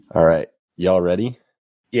All right. Y'all ready?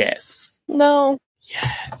 Yes. No.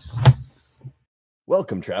 Yes.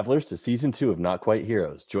 Welcome, travelers, to Season 2 of Not Quite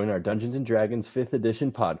Heroes. Join our Dungeons & Dragons 5th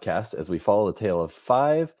edition podcast as we follow the tale of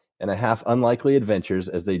 5.5 unlikely adventures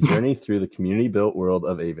as they journey through the community-built world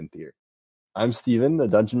of Aventhyr. I'm Steven, the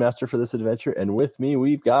Dungeon Master for this adventure, and with me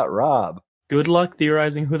we've got Rob. Good luck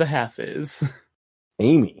theorizing who the half is.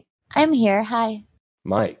 Amy. I'm here. Hi.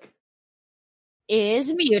 Mike.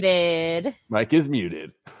 Is muted. Mike is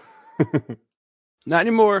muted. Not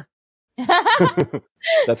anymore.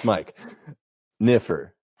 That's Mike. Niffer.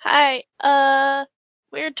 Hi.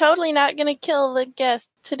 We're totally not gonna kill the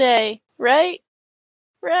guest today, right?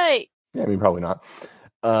 Right. Yeah, I mean, probably not.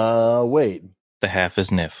 Wait. The half is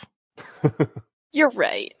Nif. You're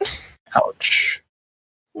right. Ouch.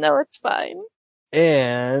 No, it's fine.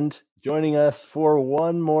 And joining us for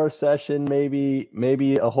one more session,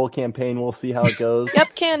 maybe a whole campaign. We'll see how it goes.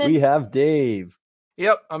 Yep, canon. We have Dave.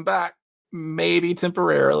 Yep, I'm back. Maybe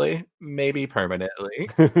temporarily, maybe permanently.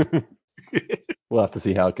 We'll have to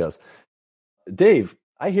see how it goes. Dave,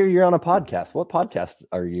 I hear you're on a podcast. What podcast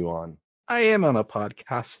are you on? I am on a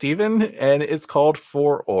podcast, Steven, and it's called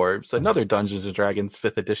Four Orbs, another Dungeons & Dragons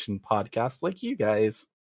 5th edition podcast like you guys.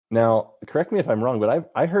 Now, correct me if I'm wrong, but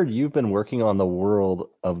I heard you've been working on the world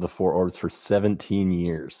of the Four Orbs for 17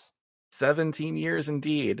 years. 17 years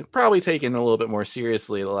indeed. Probably taken a little bit more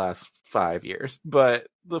seriously the last 5 years, but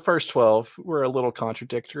the first 12 were a little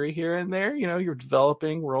contradictory here and there. You know, you're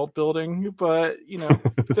developing, world building, but, you know,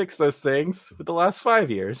 fix those things for the last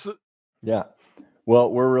 5 years. Yeah.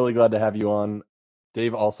 Well, we're really glad to have you on.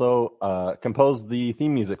 Dave also composed the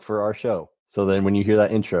theme music for our show. So then when you hear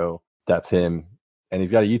that intro, that's him. And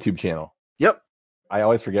he's got a YouTube channel. Yep. I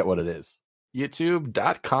always forget what it is.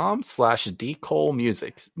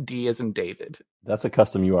 YouTube.com/DcoleMusic. D as in David. That's a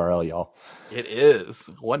custom URL, y'all. It is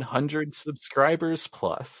 100 subscribers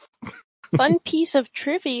plus. Fun piece of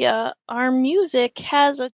trivia. Our music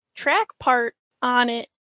has a track part on it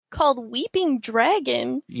called Weeping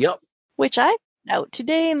Dragon. Yep. Which I found out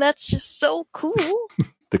today, and that's just so cool.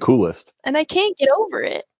 The coolest. And I can't get over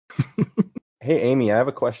it. Hey, Amy, I have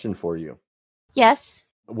a question for you. Yes.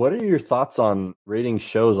 What are your thoughts on rating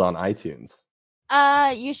shows on iTunes?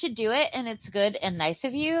 You should do it, and it's good and nice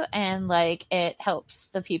of you, and like it helps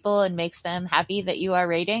the people and makes them happy that you are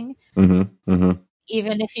rating. Mm-hmm.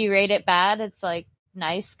 Even if you rate it bad, it's like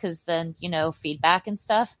nice because then you know feedback and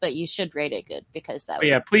stuff. But you should rate it good because that.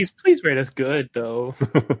 Yeah, please rate us good though.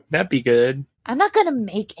 That'd be good. I'm not gonna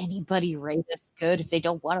make anybody rate us good if they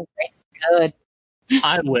don't want to rate us good.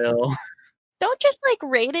 I will. Don't just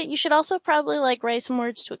rate it. You should also probably write some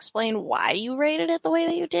words to explain why you rated it the way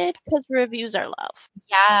that you did, because reviews are love.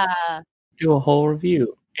 Yeah. Do a whole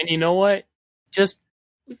review. And you know what?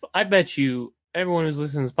 I bet you everyone who's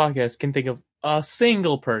listening to this podcast can think of a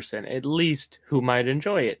single person at least who might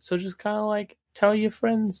enjoy it. So just kind of tell your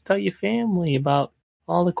friends, tell your family about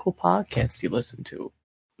all the cool podcasts you listen to.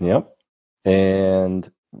 Yep.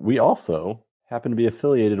 And we also happen to be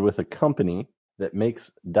affiliated with a company that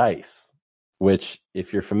makes dice, which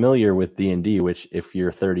if you're familiar with D&D, which if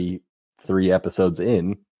you're 33 episodes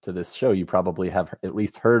in to this show, you probably have at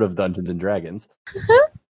least heard of Dungeons & Dragons.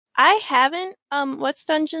 I haven't. What's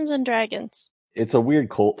Dungeons & Dragons? It's a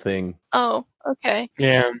weird cult thing. Oh, okay.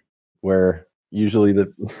 Yeah. Where usually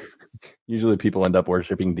people end up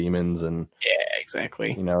worshiping demons and... Yeah,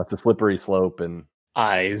 exactly. You know, it's a slippery slope and...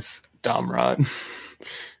 Eyes, Domrod.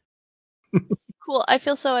 Cool. I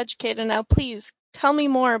feel so educated now. Please, tell me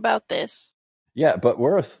more about this. Yeah, but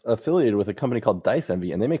we're affiliated with a company called Dice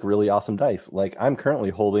Envy, and they make really awesome dice. I'm currently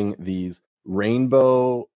holding these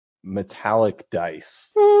rainbow metallic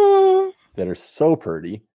dice that are so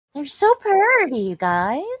pretty. They're so pretty, you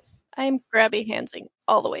guys. I'm grabby handsing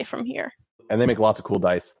all the way from here. And they make lots of cool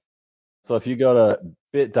dice. So if you go to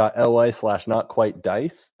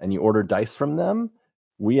bit.ly/notquitedice and you order dice from them,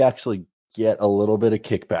 we actually get a little bit of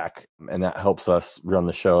kickback, and that helps us run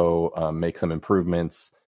the show, make some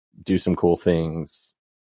improvements, do some cool things,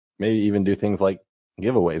 maybe even do things like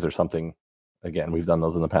giveaways or something. Again, we've done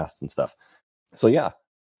those in the past and stuff. So yeah,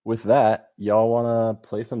 with that, y'all want to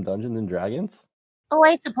play some Dungeons and Dragons? Oh,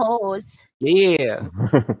 I suppose. Yeah.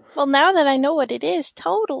 Well, now that I know what it is,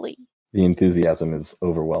 totally. The enthusiasm is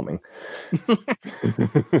overwhelming.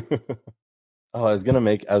 Oh, I was gonna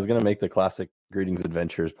make the classic Greetings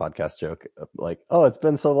Adventures podcast joke, oh, it's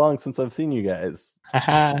been so long since I've seen you guys.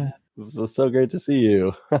 This is so great to see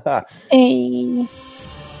you. Hey.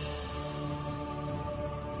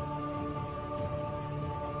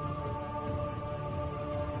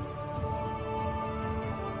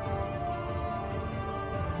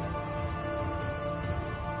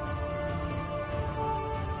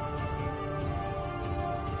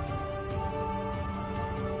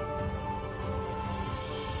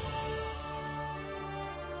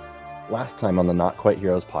 Last time on the Not Quite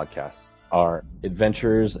Heroes podcast, our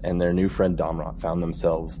adventurers and their new friend Domrot found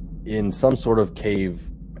themselves in some sort of cave,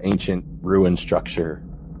 ancient ruin structure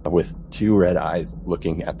with two red eyes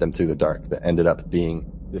looking at them through the dark that ended up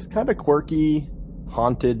being this kind of quirky,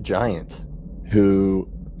 haunted giant who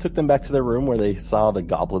took them back to their room where they saw the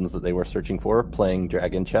goblins that they were searching for playing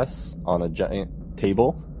dragon chess on a giant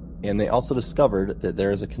table. And they also discovered that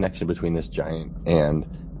there is a connection between this giant and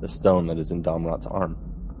the stone that is in Domrot's arm.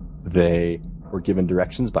 They were given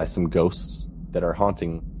directions by some ghosts that are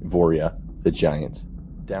haunting Voria, the giant,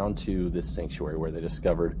 down to this sanctuary where they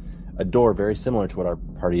discovered a door very similar to what our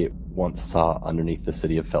party once saw underneath the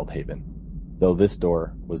city of Feldhaven. Though this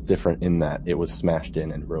door was different in that it was smashed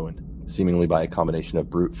in and ruined, seemingly by a combination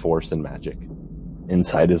of brute force and magic.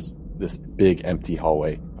 Inside is this big empty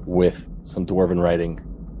hallway with some dwarven writing,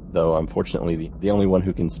 though unfortunately the only one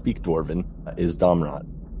who can speak dwarven is Domrot,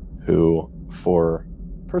 who, for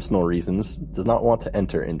personal reasons, does not want to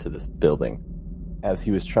enter into this building. As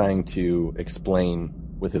he was trying to explain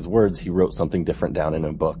with his words, he wrote something different down in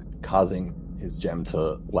a book, causing his gem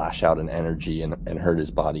to lash out in energy and hurt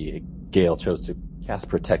his body. Gale chose to cast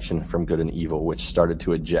protection from good and evil, which started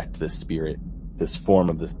to eject this spirit, this form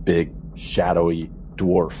of this big, shadowy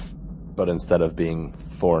dwarf. But instead of being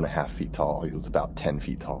 4.5 feet tall, he was about 10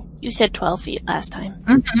 feet tall. You said 12 feet last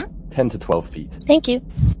time. 10 to 12 feet. Thank you.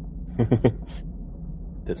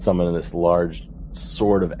 That summoned this large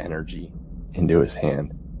sword of energy into his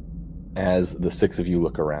hand. As the six of you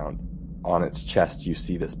look around, on its chest you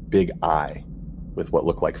see this big eye with what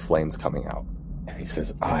look like flames coming out. And he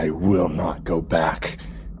says, "I will not go back."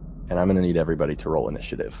 And I'm going to need everybody to roll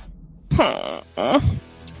initiative.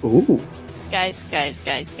 Ooh. Guys.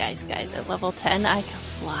 At level 10, I can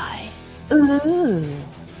fly. Ooh.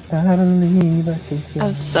 I believe I can fly.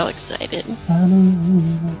 I'm so excited. I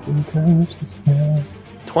believe I can touch the sky.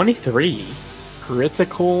 23.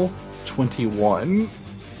 Critical 21.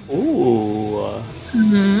 Ooh.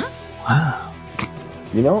 Mm-hmm. Wow.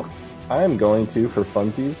 You know, I am going to, for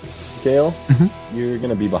funsies, Gale, Mhm. you're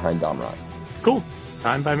going to be behind Domrot. Cool.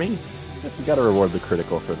 Fine by me. Guess you got to reward the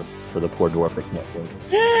critical for the poor dwarf that can't think.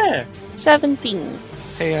 Yeah. 17.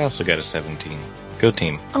 Hey, I also got a 17. Go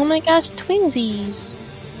team. Oh my gosh, twinsies.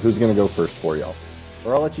 Who's going to go first for y'all?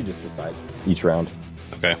 Or I'll let you just decide each round.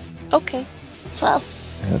 Okay. Okay. 12.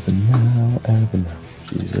 Evan now.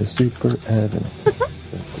 She's a super Evan.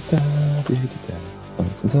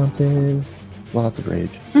 Something. Lots of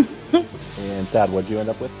rage. And Thad, what'd you end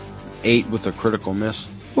up with? 8 with a critical miss.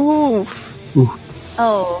 Oof.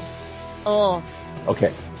 Oh.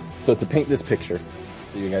 Okay, so to paint this picture,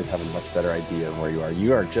 so you guys have a much better idea of where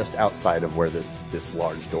you are just outside of where this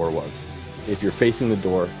large door was. If you're facing the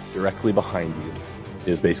door, directly behind you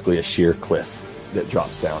is basically a sheer cliff that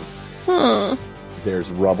drops down.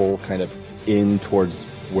 There's rubble kind of in towards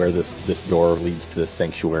where this door leads to the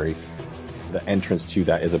sanctuary. The entrance to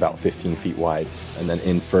that is about 15 feet wide, and then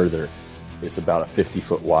in further, it's about a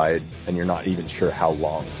 50-foot wide, and you're not even sure how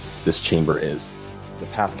long this chamber is. The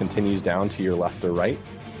path continues down to your left or right.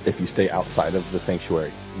 If you stay outside of the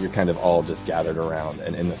sanctuary, you're kind of all just gathered around,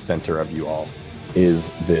 and in the center of you all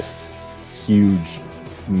is this huge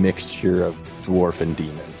mixture of dwarf and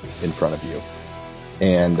demon in front of you.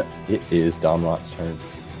 And it is Domrot's turn.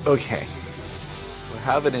 Okay. So I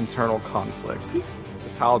have an internal conflict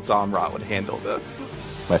with how Domrot would handle this.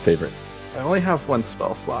 My favorite. I only have one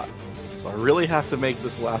spell slot, so I really have to make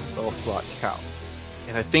this last spell slot count.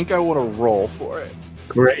 And I think I want to roll for it.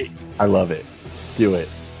 Great. I love it. Do it.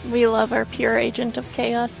 We love our pure agent of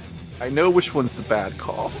chaos. I know which one's the bad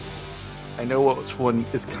call. I know which one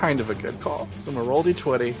is kind of a good call. So I'm going to roll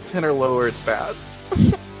d20. 10 or lower, it's bad.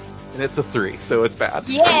 And it's a 3, so it's bad.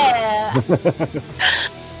 Yeah.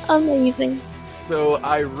 Amazing. So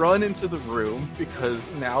I run into the room because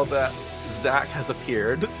now that Zach has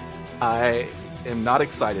appeared, I am not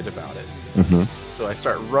excited about it. Mm-hmm. So I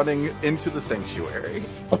start running into the sanctuary.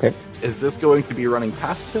 Okay. Is this going to be running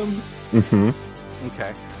past him? Mm-hmm.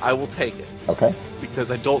 Okay. I will take it. Okay.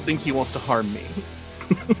 Because I don't think he wants to harm me.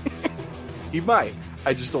 He might.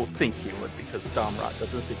 I just don't think he would because Domrot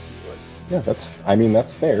doesn't think he would. Yeah,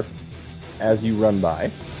 that's fair. As you run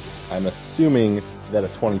by, I'm assuming that a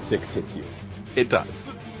 26 hits you. It does.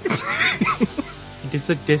 It is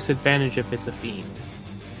a disadvantage if it's a fiend.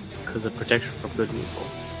 Because of protection from good and evil.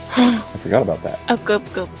 I forgot about that. A good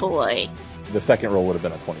boy. The second roll would have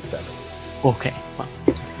been a 27. Okay.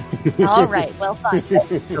 Well, All right. Well, fine.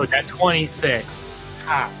 so that 26.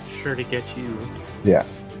 Sure to get you. Yeah.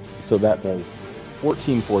 So that does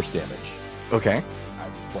 14 force damage. Okay.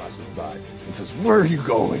 As he slashes by and says, "Where are you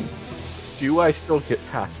going?" Do I still get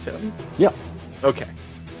past him? Yep. Okay.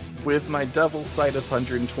 With my double sight of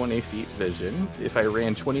 120 feet vision, if I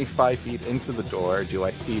ran 25 feet into the door, do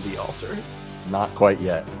I see the altar? Not quite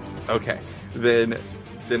yet. Okay, then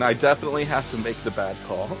I definitely have to make the bad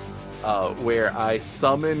call, where I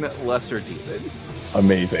summon lesser demons.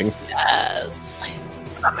 Amazing. Yes.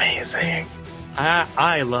 Amazing.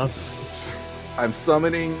 I love this. I'm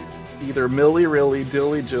summoning either Millie, Rilly,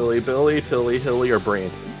 Dilly, Jilly, Billy, Tilly, Hilly, or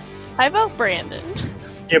Brandon. I vote Brandon.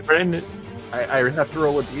 Yeah, Brandon. I have to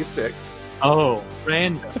roll a d6 Oh,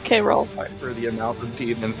 Brandon. Okay, roll. for the amount of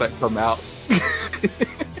demons that come out.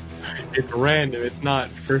 It's random. It's not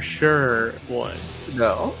for sure one.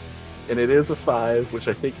 No. And it is a 5, which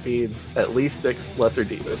I think means at least 6 lesser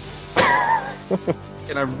demons.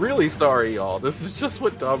 And I'm really sorry, y'all. This is just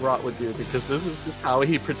what Domrot would do, because this is how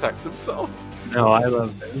he protects himself. No, I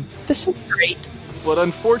love this. This is great. But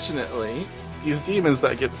unfortunately, these demons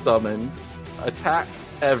that get summoned attack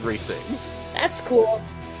everything. That's cool.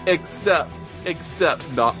 Except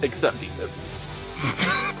demons.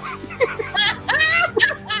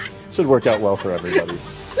 Should work out well for everybody.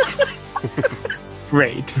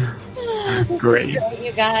 Great. Great. Screw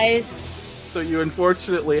you guys. So you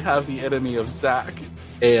unfortunately have the enemy of Zack,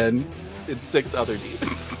 and it's 6 other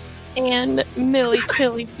demons. And Millie,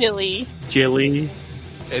 Tilly, Billy. Jilly.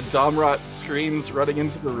 And Domrot screams running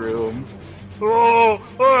into the room. Oh,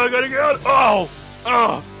 I gotta get out!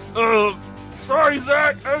 Sorry,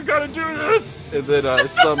 Zack, I gotta do this! And then I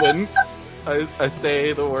summon, I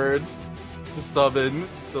say the words to summon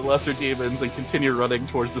the lesser demons and continue running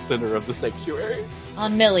towards the center of the sanctuary.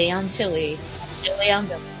 On Millie, on Tilly. Tilly on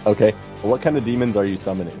Billy. Okay. What kind of demons are you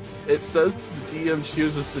summoning? It says the DM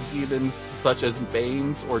chooses the demons such as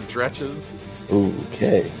Banes or Dretches,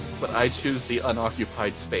 Okay. but I choose the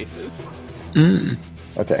unoccupied spaces.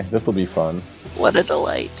 Okay, this will be fun. What a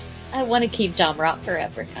delight. I want to keep Domrot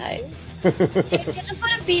forever, guys. I just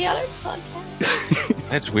want to be on our podcast.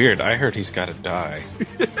 That's weird. I heard he's got to die.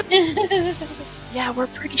 Yeah, we're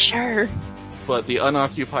pretty sure. But the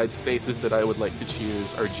unoccupied spaces that I would like to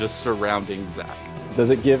choose are just surrounding Zack. Does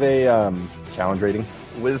it give a challenge rating?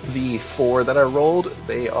 With the 4 that I rolled,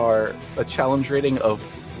 they are a challenge rating of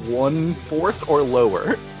 1/4 or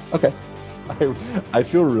lower. Okay. I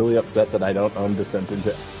feel really upset that I don't own Descent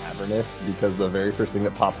into Avernus, because the very first thing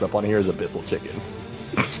that pops up on here is Abyssal Chicken.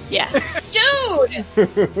 Yes.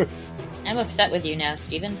 Dude! I'm upset with you now,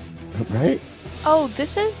 Steven. Right? Oh,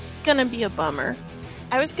 this is gonna be a bummer.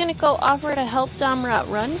 I was gonna go offer to help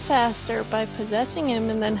Domrot run faster by possessing him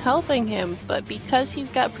and then helping him, but because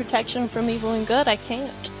he's got protection from evil and good, I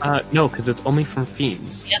can't. No, because it's only from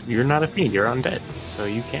fiends. Yep. You're not a fiend. You're undead, so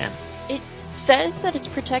you can. It says that it's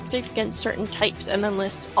protected against certain types and then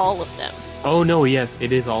lists all of them. Oh no, yes,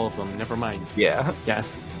 it is all of them. Never mind. Yeah.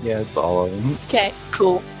 Yes, Yeah, it's all of them. Okay,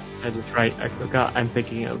 cool. that is right. I forgot. I'm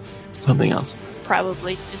thinking of something else.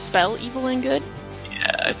 Probably dispel evil and good.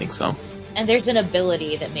 Yeah, I think so. And there's an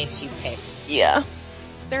ability that makes you pick. Yeah.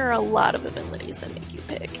 There are a lot of abilities that make you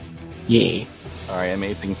pick. Yay. Alright, I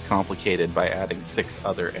made things complicated by adding 6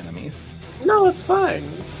 other enemies. No, it's fine.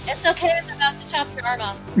 It's okay, I'm about to chop your arm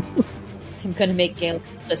off. I'm gonna make Gale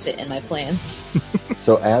implicit in my plans.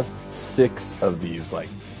 So as 6 of these, like,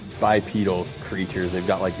 bipedal creatures, they've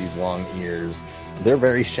got, like, these long ears. They're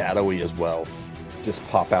very shadowy as well. Just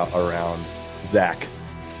pop out around Zack.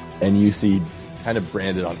 And you see, kind of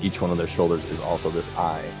branded on each one of their shoulders is also this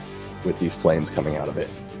eye with these flames coming out of it.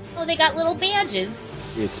 Oh, they got little badges.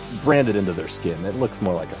 It's branded into their skin. It looks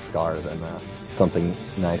more like a scar than something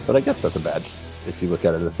nice, but I guess that's a badge if you look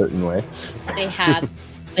at it a certain way. They have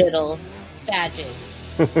little badges.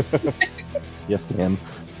 Yes, ma'am.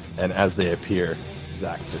 And as they appear,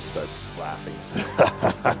 Zack just starts laughing.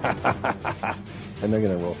 And they're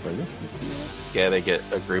going to roll for you. Yeah, they get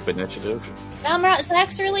a group initiative. Domrot,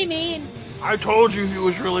 Zach's really mean. I told you he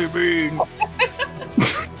was really mean.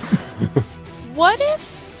 What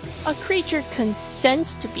if a creature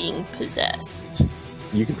consents to being possessed?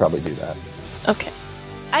 You could probably do that. Okay.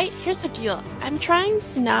 Here's the deal. I'm trying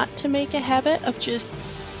not to make a habit of just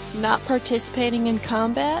not participating in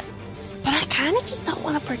combat, but I kind of just don't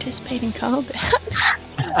want to participate in combat.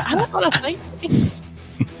 I don't want to fight things.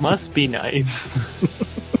 Must be nice.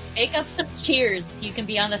 Make up some cheers. You can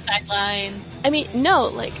be on the sidelines. I mean, no,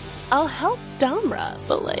 like, I'll help Domrot,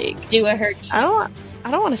 but like, Do a hurt. I don't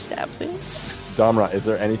want to stab things. Domrot, is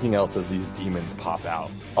there anything else as these demons pop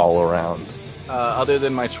out all around? Other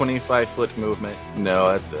than my 25-foot movement, no,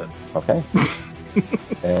 that's it. Okay.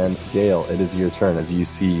 And Gale, it is your turn as you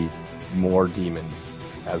see more demons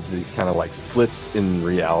as these kind of like slits in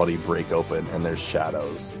reality break open and there's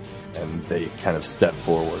shadows and they kind of step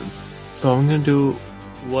forward. So I'm gonna do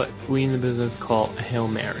what we in the business call a Hail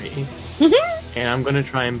Mary. And I'm gonna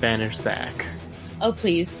try and banish Zach. Oh,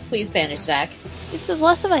 please banish Zach. This is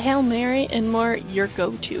less of a Hail Mary and more your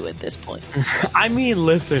go-to at this point. I mean,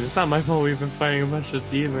 listen, it's not my fault we've been fighting a bunch of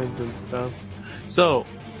demons and stuff. So,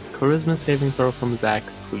 charisma saving throw from Zach,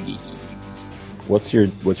 please. What's your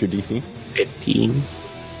DC? 15.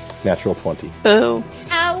 Natural 20. Boo.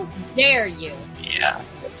 How dare you? Yeah,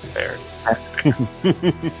 that's fair. That's fair.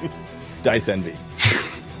 Dice envy.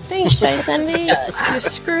 Thanks, Dice Envy. You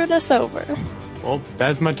screwed us over. Well,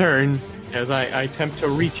 that's my turn. As I attempt to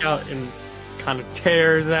reach out and kind of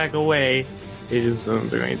tear Zach away, it just doesn't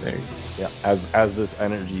do anything. Yeah, as this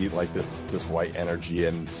energy, like this white energy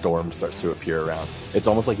and storm starts to appear around, it's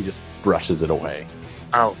almost like he just brushes it away.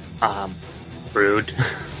 Oh, rude.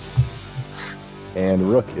 And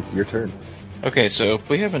Rook, it's your turn. Okay, so if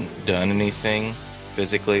we haven't done anything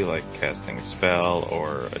physically, like casting a spell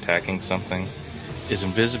or attacking something, is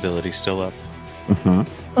invisibility still up?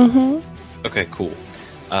 Mm-hmm. Mm-hmm. Okay, cool.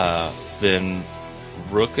 Then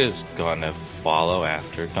Rook is gonna follow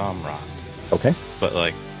after Domrot, Okay. but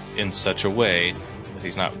like in such a way that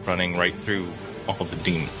he's not running right through all the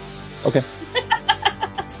demons. Okay.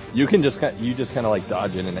 You just kind of like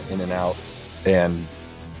dodge in and out, and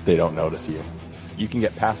they don't notice you. You can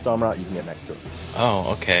get past Domrot, you can get next to him.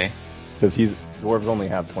 Oh, okay. Because dwarves only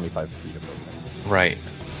have 25 feet of movement. Right.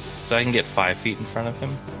 So I can get 5 feet in front of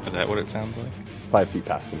him? Is that what it sounds like? 5 feet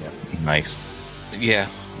past him, yeah. Nice. Yeah,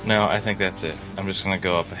 no, I think that's it. I'm just gonna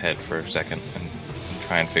go up ahead for a second and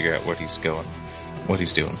try and figure out what he's doing.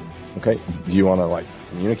 Okay. Do you want to like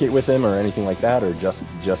communicate with him or anything like that, or just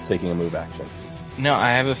taking a move action? No,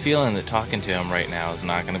 I have a feeling that talking to him right now is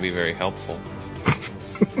not going to be very helpful.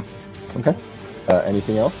 Okay.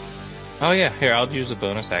 Anything else? Oh yeah, here, I'll use a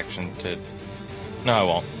bonus action to... No, I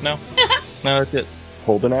won't. No. No, that's it.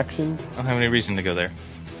 Hold an action? I don't have any reason to go there.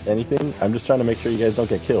 Anything? I'm just trying to make sure you guys don't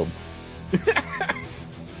get killed.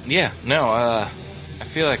 Yeah, no, I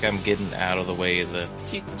feel like I'm getting out of the way of the...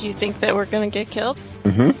 Do you think that we're gonna get killed?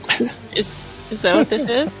 Mm-hmm. Is that what this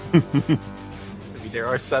is? Maybe there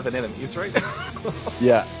are 7 enemies right now.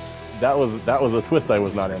 Yeah. That was a twist I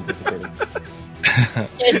was not anticipating.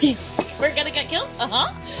 We're gonna get killed?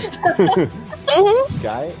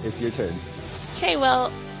 Sky, it's your turn. Okay,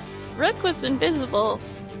 well, Rook was invisible,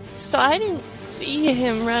 so I didn't see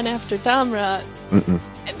him run after Domrot. Mm-mm.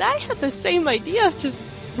 And I had the same idea of just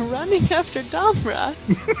running after Domrot.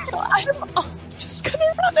 So I'm also just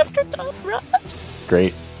gonna run after Domrot.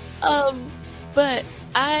 Great. But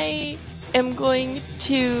I am going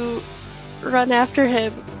to run after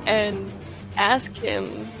him and ask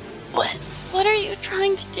him, What are you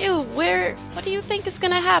trying to do? What do you think is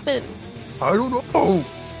gonna happen? I don't know.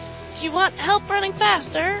 Do you want help running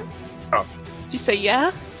faster? Oh. Did you say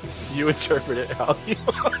yeah? You interpret it how you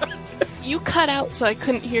want. You cut out so I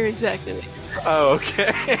couldn't hear exactly what you said. Oh, okay.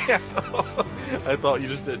 I thought you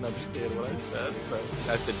just didn't understand what I said, so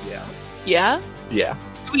I said yeah. Yeah? Yeah.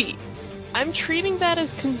 Sweet. I'm treating that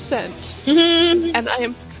as consent. And I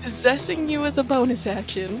am possessing you as a bonus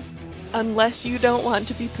action. Unless you don't want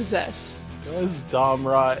to be possessed. Does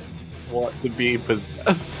Domrot want to be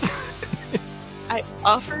possessed? I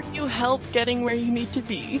offered you help getting where you need to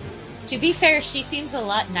be. To be fair, she seems a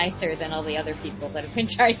lot nicer than all the other people that have been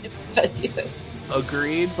trying to possess you. So.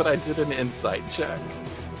 Agreed, but I did an insight check.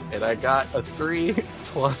 And I got a 3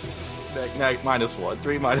 plus... minus 1.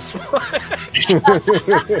 3 minus 1.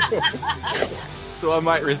 So I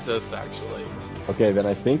might resist, actually. Okay, then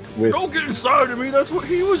I think with... Don't get inside of me, that's what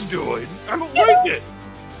he was doing. I don't like it.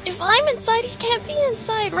 If I'm inside, he can't be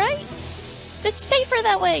inside, right? It's safer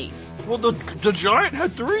that way. Well, the giant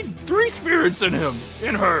had three spirits in him.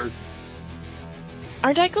 In her.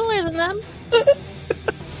 Aren't I cooler than them?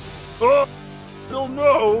 Oh, no,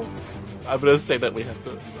 no. I'm gonna say that we have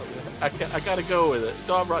to... I gotta go with it.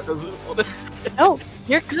 Domrot doesn't want it. No,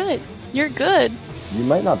 you're good. You're good. You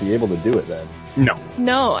might not be able to do it then. No.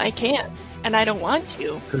 No, I can't. And I don't want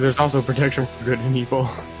to. Because there's also protection for good and evil.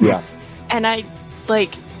 Yeah. And I,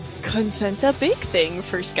 consent's a big thing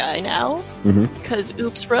for Sky now. Because,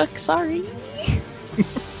 oops, Rook, sorry.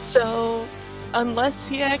 So, unless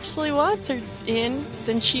he actually wants her in,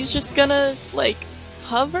 then she's just gonna,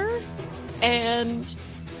 hover. And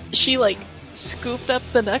she, scooped up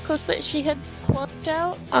the necklace that she had plucked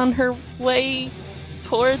out on her way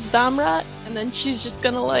towards Domrot. And then she's just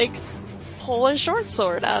gonna, pull a short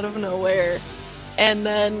sword out of nowhere. And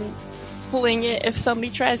then fling it if somebody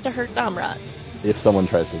tries to hurt Domrot. If someone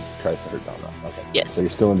tries to hurt Domrot. Okay. Yes. So you're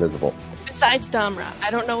still invisible. Besides Domrot. I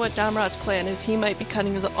don't know what Domrot's plan is. He might be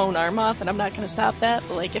cutting his own arm off, and I'm not going to stop that.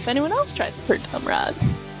 But, if anyone else tries to hurt Domrot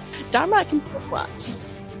can do it once.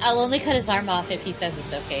 I'll only cut his arm off if he says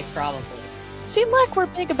it's okay, probably. Seem like we're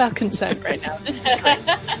big about consent right now. This is great.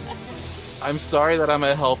 I'm sorry that I'm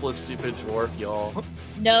a helpless, stupid dwarf, y'all.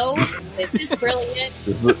 No, this is brilliant.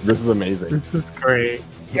 This is amazing. This is great.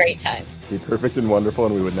 Great time. You're perfect and wonderful,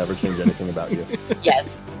 and we would never change anything about you.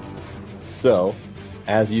 Yes. So,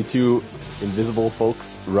 as you two invisible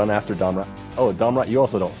folks run after Domrat. Oh, Domrat, you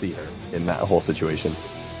also don't see her in that whole situation.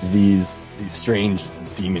 These strange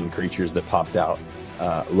demon creatures that popped out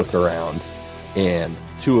look around, and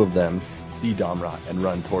two of them see Domrat and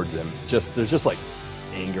run towards him. There's just like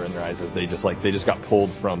anger in their eyes as they just got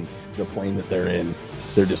pulled from the plane that they're in.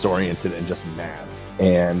 They're disoriented and just mad.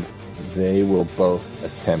 And they will both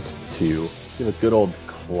attempt to give a good old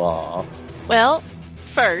claw. Well,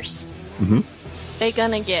 first, Mhm. they're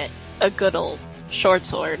gonna get a good old short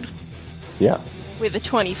sword Yeah. with a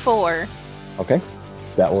 24 Okay.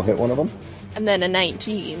 That will hit one of them. and then a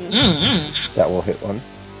 19. That will hit one.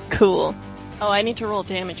 Cool. Oh, I need to roll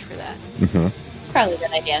damage for that. Mm-hmm. It's probably a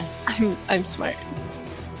good idea. I'm smart.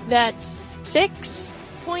 That's 6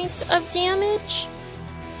 points of damage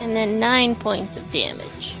and then 9 points of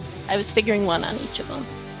damage. I was figuring one on each of them.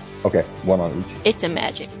 Okay, one on each. It's a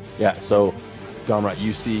magic. Yeah, so, Domrat,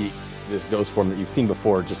 you see this ghost form that you've seen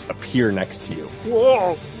before just appear next to you.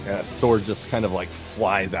 Whoa! And a sword just kind of like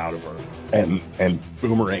flies out of her and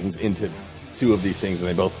boomerangs into two of these things, and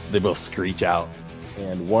they both screech out.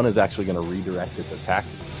 And one is actually going to redirect its attack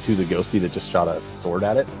to the ghosty that just shot a sword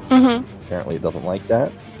at it. Mm-hmm. Apparently it doesn't like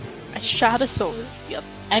that. I shot a sword. Yep.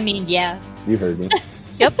 I mean, yeah. You heard me.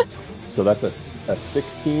 Yep. So that's a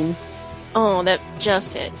 16, Oh, that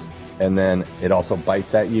just hits. and then it also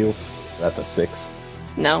bites at you. That's a 6.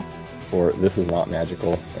 No. Or this is not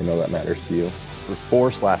magical. I know that matters to you. For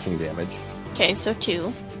 4 slashing damage. Okay, so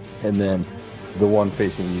 2. And then the one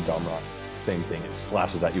facing you, Domrat, same thing. It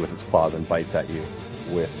slashes at you with its claws and bites at you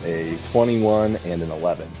with a 21 and an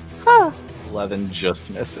 11. Huh. 11 just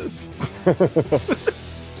misses.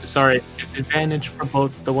 Sorry, disadvantage for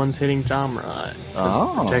both the ones hitting Domrat.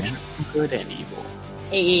 Oh. Protection from good and evil.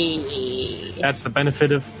 Hey. That's the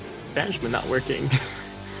benefit of banishment not working.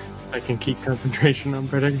 I can keep concentration on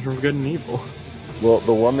protection from good and evil. Well,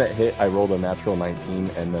 the one that hit, I rolled a natural 19,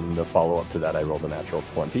 and then the follow-up to that, I rolled a natural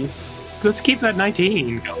 20. Let's keep that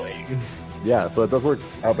 19 going. Yeah, so that does work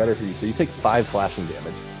out better for you. So you take 5 slashing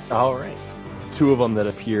damage. All right. 2 of them that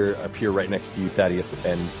appear right next to you, Thaddeus,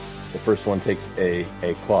 and the first one takes a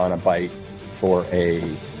claw and a bite for a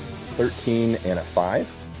 13 and a 5.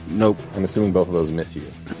 Nope. I'm assuming both of those miss you.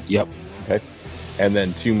 Yep. Okay. And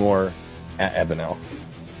then 2 more at Ebenel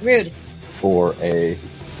Rude. for a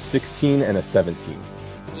 16 and a 17.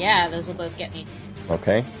 Yeah, those will both get me.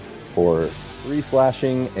 Okay. For 3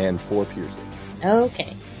 slashing and 4 piercing.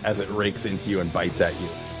 Okay. As it rakes into you and bites at you.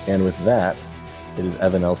 And with that, it is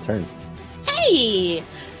Ebenel's turn. Hey!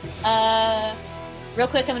 Real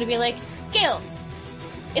quick, I'm gonna be like, Gale,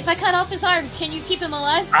 if I cut off his arm, can you keep him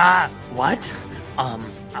alive? What?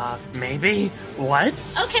 Maybe? What?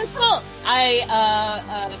 Okay, cool.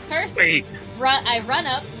 I, first, Wait. I run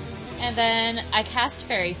up, and then I cast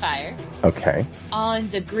Fairy Fire Okay. on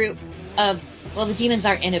the group of, well, the demons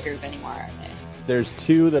aren't in a group anymore, are they? There's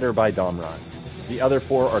 2 that are by Domrat. The other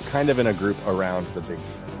 4 are kind of in a group around the big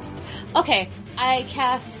demon. Okay, I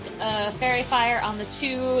cast Fairy Fire on the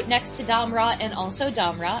 2 next to Domrat and also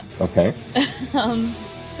Domrat. Okay.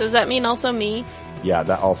 Does that mean also me? Yeah,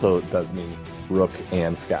 that also does mean Rook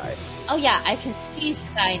and Sky. Oh yeah, I can see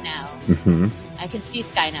Sky now. Mm-hmm. I can see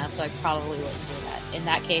Sky now, so I probably wouldn't do that. In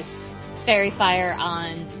that case, Fairy Fire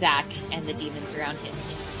on Zack and the demons around him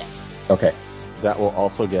instead. Okay. That will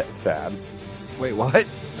also get Thad. Wait, what?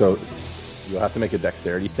 So you'll have to make a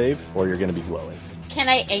dexterity save, or you're going to be glowing. Can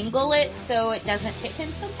I angle it so it doesn't hit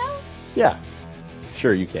him somehow? Yeah.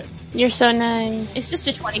 Sure, you can. You're so nice. It's just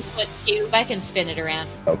a 20-foot cube. I can spin it around.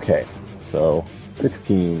 Okay. So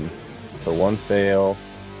 16. So 1 fail,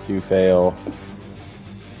 2 fail.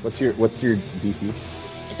 What's your DC?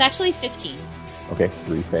 It's actually 15. Okay,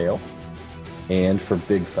 3 fail. And for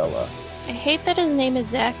big fella, I hate that his name is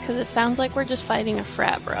Zach because it sounds like we're just fighting a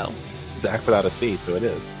frat bro. Zach without a C, so it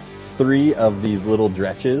is. 3 of these little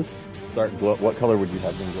dretches start glow. What color would you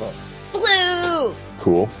have them glow? Blue!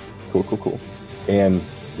 Cool. And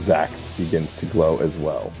Zack begins to glow as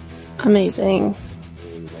well. Amazing.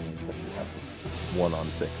 1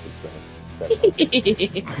 on 6 instead of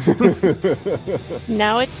 7.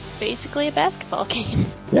 Now it's basically a basketball game.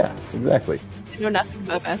 Yeah, exactly. I know nothing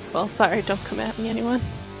about basketball. Sorry, don't come at me, anyone.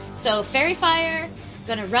 So, Fairy Fire,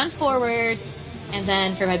 gonna run forward, and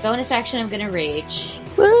then for my bonus action, I'm gonna rage.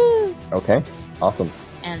 Woo! Okay, awesome.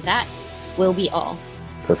 And that will be all.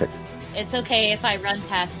 Perfect. It's okay if I run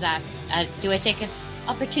past Zach. Do I take an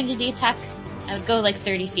opportunity attack? I would go like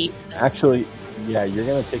 30 feet. So. Actually, yeah, you're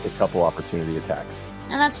going to take a couple opportunity attacks.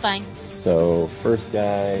 And that's fine. So, first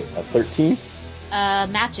guy, a 13.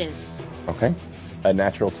 Matches. Okay. A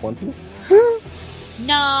natural 20.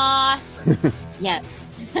 Nah. Yep.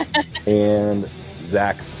 And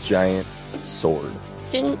Zach's giant sword.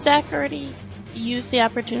 Didn't Zach already use the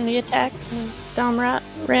opportunity attack when Domrat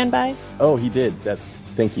ran by? Oh, he did.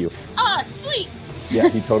 Thank you. Oh, sweet. Yeah,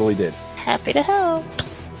 he totally did. Happy to help.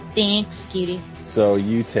 Thanks, cutie. So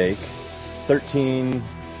you take 13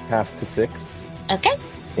 half to 6. Okay.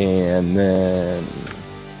 And then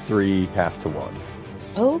 3 half to 1.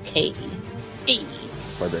 Okay. Hey.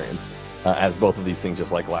 Barbarians. As both of these things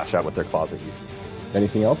just like lash out with their claws at you.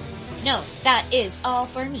 Anything else? No, that is all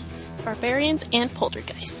for me. Barbarians and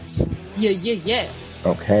poltergeists. Yeah.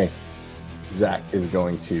 Okay. Zach is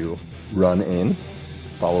going to run in,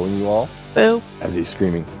 following you all, Boo. as he's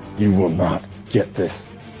screaming, "You will not get this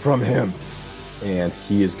from him!" And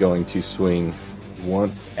he is going to swing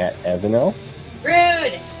once at Evanel.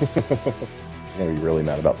 Rude. I'm going to be really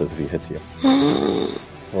mad about this if he hits you.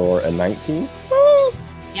 For a 19.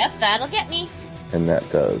 Yep, that'll get me. And that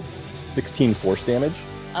does 16 force damage.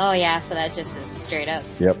 Oh yeah, so that just is straight up.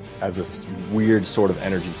 Yep. As this weird sort of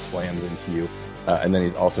energy slams into you. And then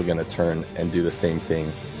he's also going to turn and do the same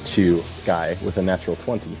thing to Sky with a natural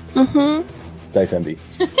 20. Mm-hmm. Dice MB.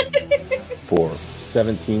 For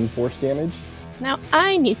 17 force damage. Now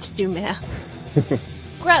I need to do math.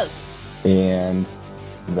 Gross. And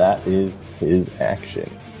that is his action.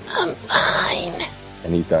 I'm fine.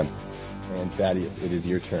 And he's done. And Thaddeus, it is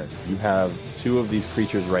your turn. You have 2 of these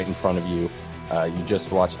creatures right in front of you. You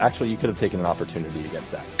just watched. Actually, you could have taken an opportunity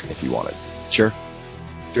against Zach if you wanted. Sure.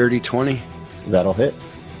 Dirty 20. That'll hit.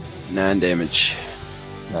 9 damage.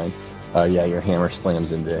 9. Yeah, your hammer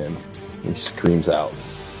slams into him. He screams out,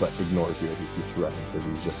 but ignores you as he keeps running because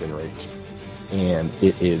he's just enraged. And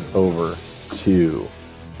it is over to...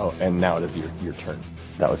 Oh, and now it is your turn.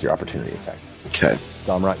 That was your opportunity attack. Okay.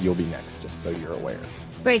 Domrat, you'll be next, just so you're aware.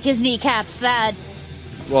 Break his kneecaps, Thad.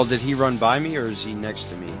 Well, did he run by me or is he next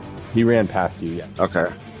to me? He ran past you, yeah.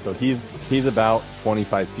 Okay. So he's about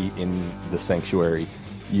 25 feet in the sanctuary.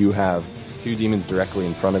 You have 2 demons directly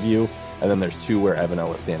in front of you, and then there's 2 where Evanel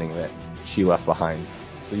was standing that she left behind.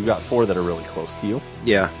 So you've got 4 that are really close to you.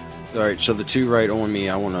 Yeah. Alright, so the 2 right on me,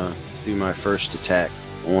 I want to do my first attack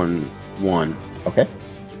on 1. Okay.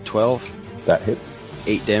 12. That hits.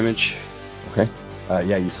 8 damage. Okay.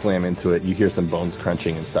 Yeah, you slam into it. You hear some bones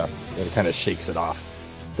crunching and stuff. It kind of shakes it off,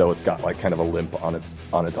 though it's got like kind of a limp on its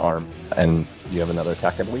arm. And you have another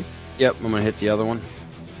attack, I believe? Yep, I'm going to hit the other one.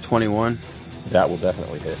 21. That will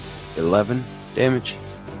definitely hit. 11 damage.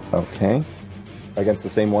 Okay. Against the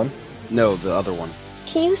same one? No, the other one.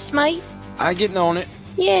 Can you smite? I getting on it.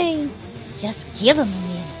 Yay. Just give him,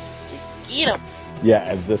 man. Just get him. Yeah,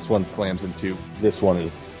 as this one slams into, this one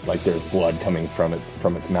is like there's blood coming from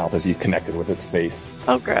its mouth as you connected with its face.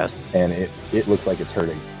 Oh, gross. And it looks like it's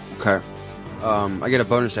hurting. Okay. I get a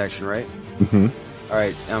bonus action, right? Mm-hmm.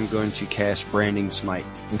 Alright, I'm going to cast Branding Smite.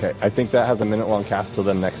 Okay, I think that has a minute-long cast, so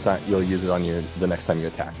then next time you'll use it on the next time you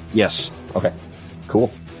attack. Yes. Okay,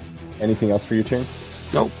 cool. Anything else for your turn?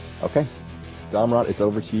 Nope. Okay. Domrat, it's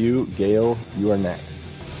over to you. Gale, you are next.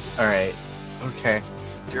 Alright. Okay.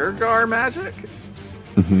 Durgar magic?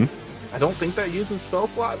 Mm-hmm. I don't think that uses spell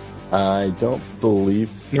slots. I don't believe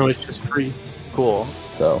No, it's just free. Cool.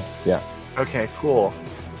 so. Yeah. Okay, cool.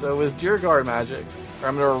 So with Durgar magic,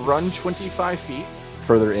 I'm going to run 25 feet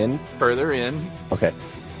Further in? further in, Okay.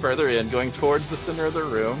 going towards the center of the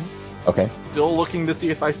room. Okay. Still looking to see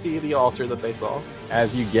if I see the altar that they saw.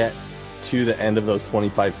 As you get to the end of those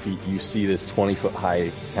 25 feet, you see this 20-foot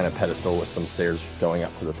high kind of pedestal with some stairs going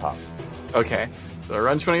up to the top. Okay, so I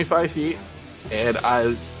run 25 feet, and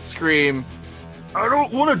I scream, "I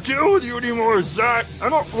don't want to deal with you anymore, Zach! I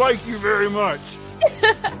don't like you very much!"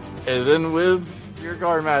 And then with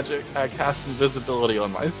Durgar magic, I cast invisibility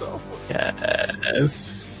on myself.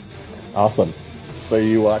 Yes. Awesome. So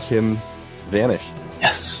you watch him vanish.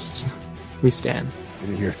 Yes. We stand. And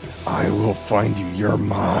you hear, "I will find you, you're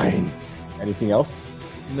mine." Anything else?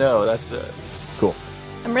 No, that's it. Cool.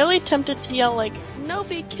 I'm really tempted to yell, like,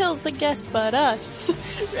 nobody kills the guest but us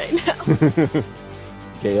right now.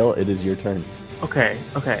 Gale, it is your turn. Okay.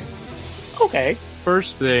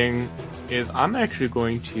 First thing is I'm actually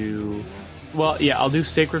going to... Well, yeah, I'll do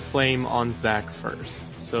Sacred Flame on Zach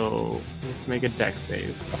first. So, he has to make a dex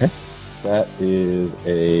save. That is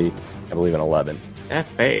I believe, an 11. That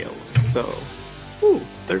fails. So,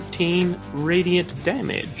 13 radiant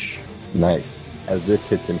damage. Nice. As this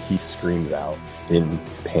hits him, he screams out in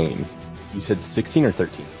pain. You said 16 or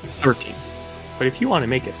 13? 13. But if you want to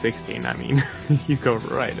make it 16, I mean, you go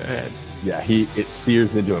right ahead. Yeah, it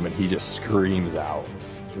sears into him and he just screams out,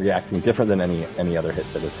 reacting different than any other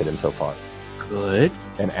hit that has hit him so far. Good.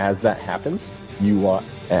 And as that happens, you watch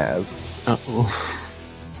as Uh-oh.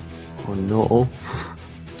 Oh no.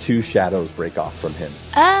 2 shadows break off from him.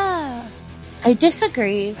 Ah! I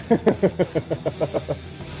disagree.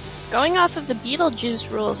 Going off of the Beetlejuice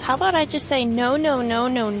rules, how about I just say no, no, no,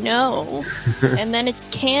 no, no, and then it's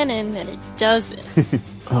canon that it doesn't.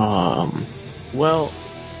 Well,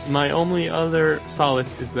 my only other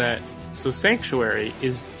solace is that, so Sanctuary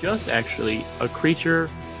is just actually a creature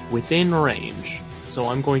within range. So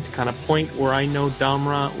I'm going to kind of point where I know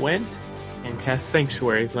Damra went and cast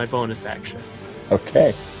Sanctuary as my bonus action.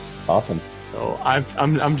 Okay, awesome. So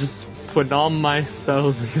I'm just putting all my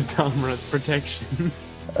spells into Damra's protection.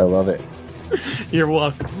 I love it. You're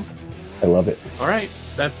welcome. I love it. All right,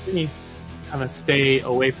 that's me. Kind of stay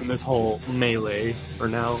away from this whole melee for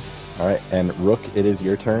now. All right, and Rook, it is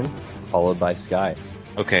your turn, followed by Sky.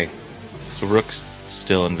 Okay, so Rook's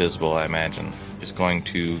still invisible, I imagine. Is going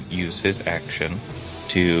to use his action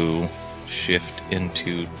to shift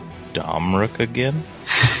into Domrook again.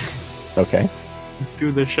 Okay.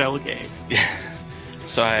 Do the shell game.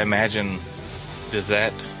 So I imagine, does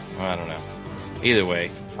that... I don't know. Either way.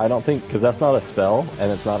 I don't think, because that's not a spell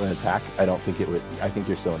and it's not an attack, I don't think it would. I think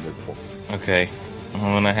you're still invisible. Okay. I'm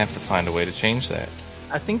gonna have to find a way to change that.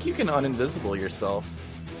 I think you can uninvisible yourself.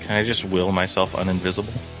 Can I just will myself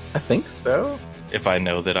uninvisible? I think so. If I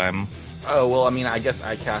know that I'm... Oh, well, I mean, I guess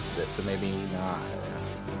I cast it, so maybe not.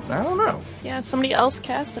 I don't know. Yeah, somebody else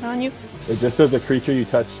cast it on you. It just says the creature you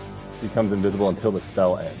touch becomes invisible until the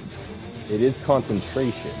spell ends. It is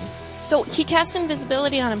concentration. So he cast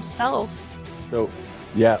invisibility on himself. So,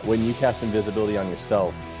 yeah, when you cast invisibility on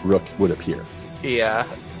yourself, Rook would appear. Yeah.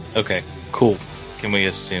 Okay, cool. Can we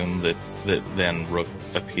assume that then Rook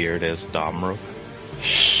appeared as Domrook?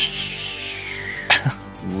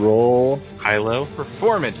 Roll High-low?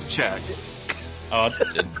 Performance check.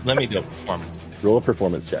 Let me do a performance. Roll a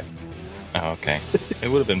performance check. Oh, okay. It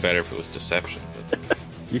would have been better if it was deception. But...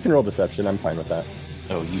 You can roll deception. I'm fine with that.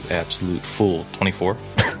 Oh, you absolute fool. 24?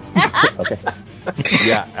 Okay.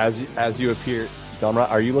 Yeah, as you appear, Damra,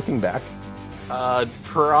 are you looking back?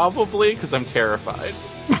 Probably, because I'm terrified.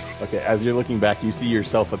 Okay, as you're looking back, you see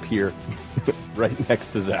yourself appear right next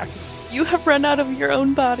to Zach. You have run out of your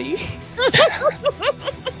own body.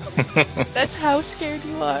 That's how scared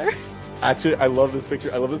you are. Actually, I love this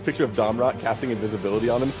picture. I love this picture of Domrot casting invisibility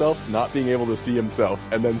on himself, not being able to see himself,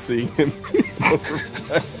 and then seeing him.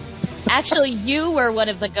 Actually, you were one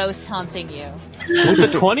of the ghosts haunting you. With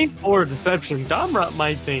the 24 deception, Domrot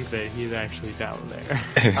might think that he's actually down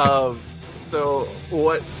there. So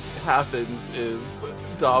what happens is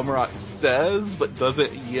Domrot says, but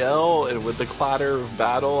doesn't yell, and with the clatter of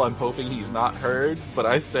battle, I'm hoping he's not heard, but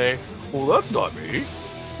I say, well, that's not me.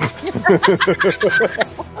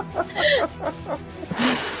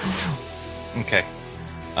 Okay.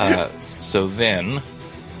 So then,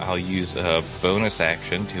 I'll use a bonus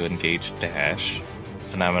action to engage Dash,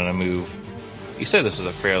 and I'm going to move... You said this is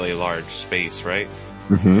a fairly large space, right?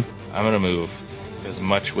 Mm-hmm. I'm going to move as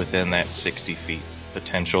much within that 60 feet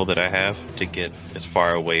potential that I have to get as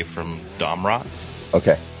far away from Domrot.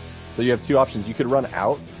 Okay. So you have two options. You could run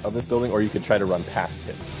out of this building, or you could try to run past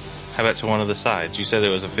him. How about to one of the sides? You said it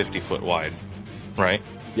was a 50-foot wide, right?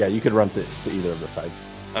 Yeah, you could run to either of the sides.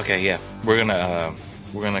 Okay, yeah. We're gonna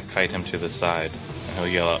kite him to the side, and he'll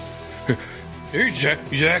yell out, "Hey,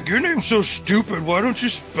 Zach, your name's so stupid. Why don't you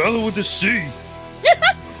spell it with a C?"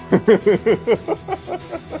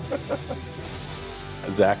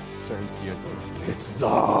 Zach turns to you and says, "It's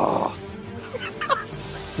Zah." I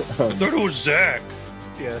thought it was Zach.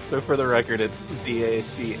 Yeah, so for the record, it's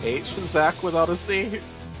Z-A-C-H, Zach without a C.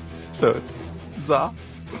 So it's Zah.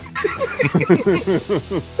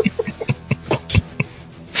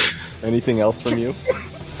 Anything else from you?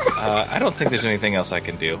 I don't think there's anything else I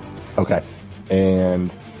can do. Okay.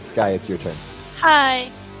 And Sky, it's your turn. Hi.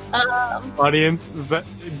 Audience,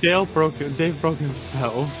 Dave broke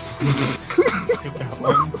himself. That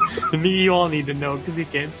one. You all need to know because you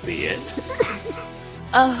can't see it.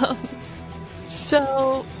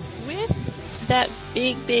 So with that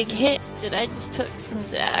big hit that I just took from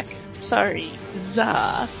Zach, sorry,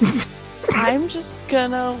 Zah, I'm just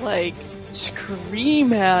gonna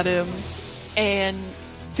scream at him, and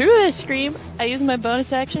through the scream, I use my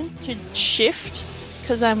bonus action to shift,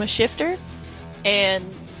 because I'm a shifter, and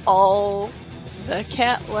all the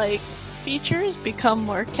cat-like features become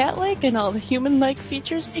more cat-like, and all the human-like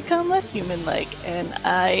features become less human-like, and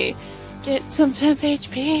I get some temp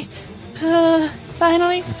HP,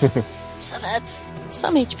 Finally. So that's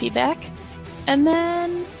some HP back. And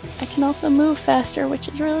then I can also move faster, which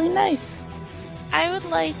is really nice. I would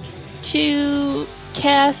like to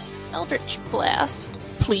cast Eldritch Blast,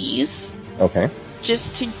 please. Okay.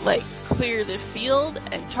 Just to, clear the field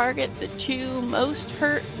and target the two most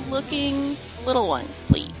hurt-looking little ones,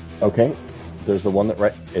 please. Okay. There's the one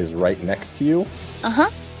that is right next to you.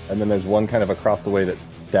 Uh-huh. And then there's one kind of across the way that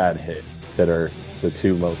Dad hit that are the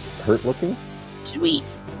two most hurt looking. Sweet.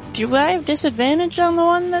 Do I have disadvantage on the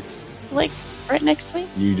one that's, right next to me?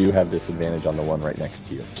 You do have disadvantage on the one right next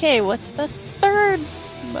to you. Okay, what's the third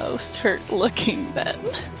most hurt-looking then?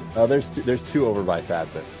 There's two over by Thad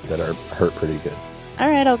that are hurt pretty good.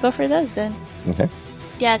 Alright, I'll go for those then. Okay.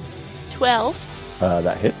 That's 12.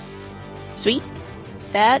 That hits. Sweet.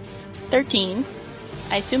 That's 13.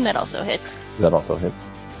 I assume that also hits. That also hits.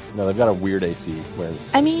 No, they've got a weird AC.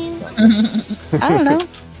 I mean, I don't know.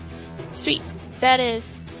 Sweet. That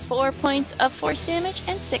is 4 points of force damage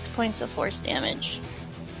and 6 points of force damage.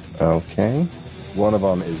 Okay. One of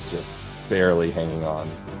them is just barely hanging on.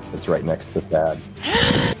 It's right next to Thad.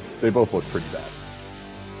 They both look pretty bad.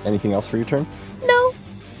 Anything else for your turn? No.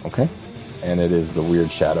 Okay. And it is the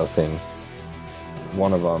weird shadow things.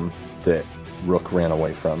 One of them that Rook ran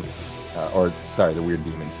away from, the weird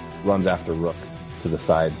demons, runs after Rook to the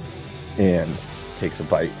side and takes a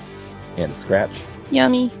bite and a scratch.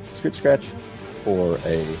 Yummy. Scratch for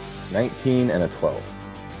a 19 and a 12.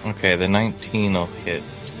 Okay, the 19 will hit,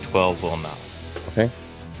 12 will not. Okay.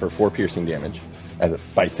 For 4 piercing damage as it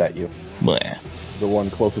bites at you. Bleh. The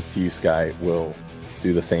one closest to you, Sky, will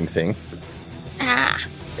do the same thing. Ah.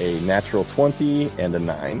 A natural 20 and a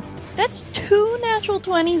 9. That's 2 natural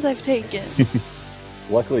 20s I've taken.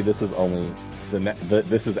 Luckily, this is only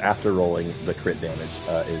this is after rolling the crit damage.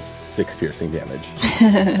 Is 6 piercing damage,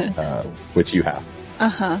 which you have.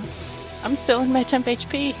 I'm still in my temp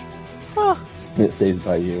HP. Oh. And it stays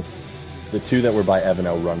by you. The two that were by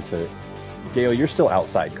Evano run to Gale. You're still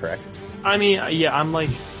outside, correct? I mean, yeah, I'm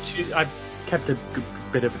I've kept a good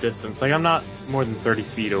bit of a distance. I'm not more than 30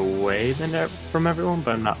 feet away from everyone,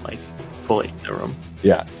 but I'm not fully in the room.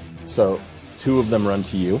 Yeah. So 2 of them run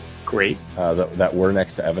to you. Great. That were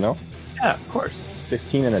next to Evano. Yeah, of course.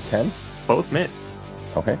 15 and a 10. Both miss.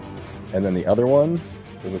 Okay. And then the other one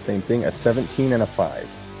was the same thing, a 17 and a 5.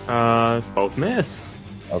 Both miss.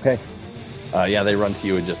 Okay. Yeah, they run to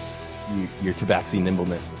you and just your tabaxi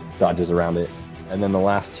nimbleness dodges around it. And then the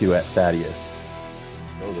last 2 at Thaddeus,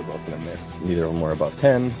 those are both going to miss. Neither of them were above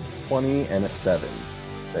 10, 20, and a 7.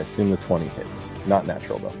 I assume the 20 hits. Not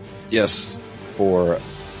natural, though. Yes. For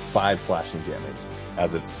 5 slashing damage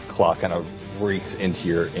as its claw kind of reeks into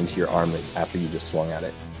your arm after you just swung at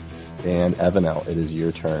it. And Evanel, it is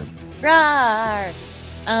your turn. Rawr!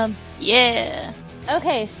 Yeah.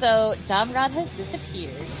 Okay, so Domrod has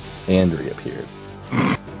disappeared. And reappeared.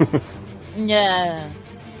 Yeah.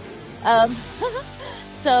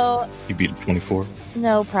 So... You beat a 24?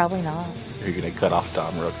 No, probably not. Are you going to cut off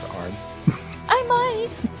Dom Rook's arm? I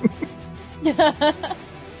might.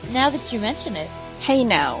 Now that you mention it. Hey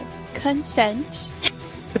now. Consent.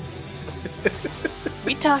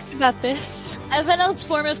 We talked about this. Evanel's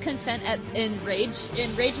form of consent in rage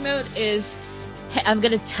mode is, hey, I'm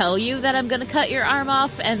gonna tell you that I'm gonna cut your arm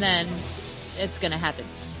off, and then it's gonna happen.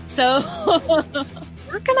 So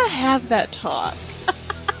we're gonna have that talk.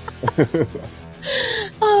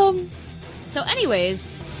 So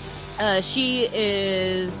anyways, she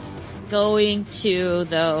is going to,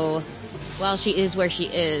 though, while she is where she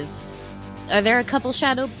is, are there a couple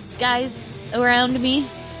shadow guys around me?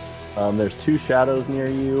 There's 2 shadows near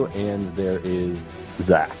you, and there is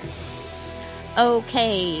Zach.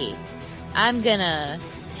 Okay. I'm gonna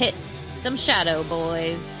hit some shadow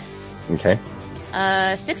boys. Okay.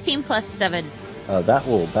 16 plus 7. That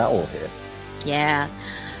will hit. Yeah.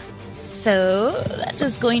 So, that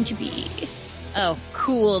is going to be... Oh,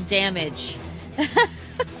 cool damage.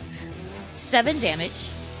 7 damage.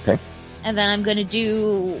 Okay. And then I'm gonna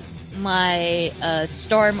do my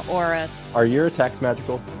Storm Aura. Are your attacks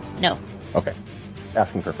magical? No. Okay.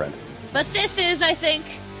 Asking for a friend. But this is, I think...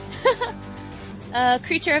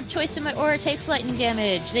 creature of choice in my aura takes lightning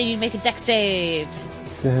damage. They need to make a dex save.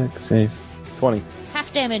 Dex save. 20.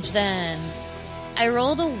 Half damage then. I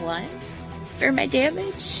rolled a 1 for my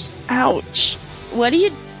damage. Ouch. What do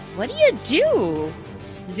you do?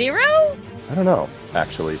 0? I don't know,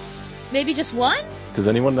 actually. Maybe just 1? Does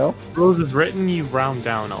anyone know? Rules is written, you round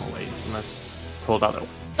down always, unless told otherwise.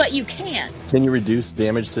 But you can't. Can you reduce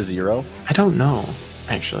damage to 0? I don't know.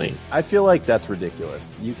 actually. I feel like that's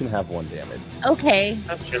ridiculous. You can have 1 damage. Okay.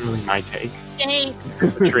 That's generally my take. Thanks.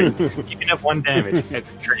 A trait. You can have 1 damage as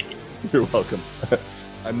a trait. You're welcome.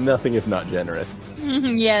 I'm nothing if not generous.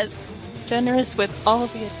 Yes. Generous with all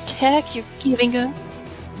the attack you're giving us.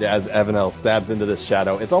 As Evanel stabs into this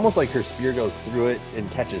shadow, it's almost like her spear goes through it and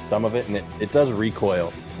catches some of it, and it does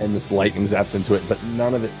recoil, and this lightning zaps into it, but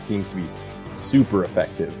none of it seems to be super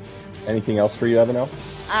effective. Anything else for you, Evanel?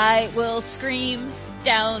 I will scream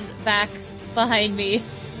down back behind me.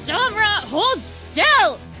 Domra, hold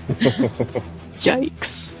still!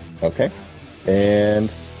 Yikes. Okay. And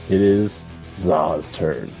it is Za's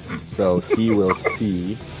turn. So he will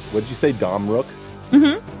see, what'd you say, Domrook?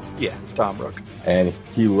 Mm-hmm. Yeah, Domrook. And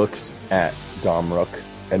he looks at Domrook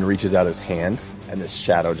and reaches out his hand, and this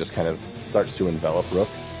shadow just kind of starts to envelop Rook.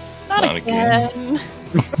 Not, Not again.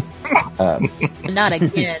 Not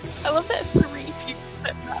again. I love that 3 people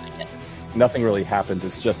said not again. Nothing really happens.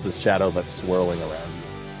 It's just this shadow that's swirling around you.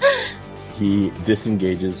 He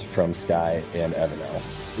disengages from Sky and Evanel.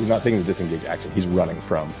 He's not taking the disengage action. He's running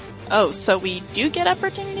from. Oh, so we do get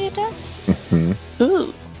opportunity attacks? Mhm.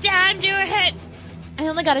 Ooh. Damn, do a hit! I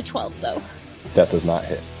only got a 12, though. That does not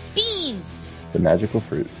hit. Beans! The magical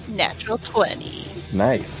fruit. Natural 20.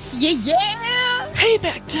 Nice. Yeah!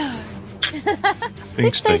 Payback time! Thanks,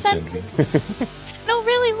 Which dice Envy. No,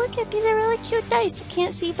 really, look at these are really cute dice. You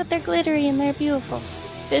can't see, but they're glittery and they're beautiful.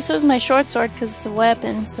 This was my short sword because it's a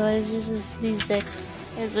weapon, so it uses these 6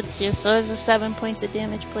 as a so it's a 7 points of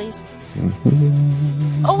damage, please.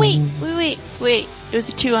 Oh wait. It was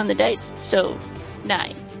a 2 on the dice, so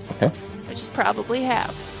 9. Okay. Which is probably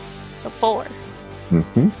half. So 4.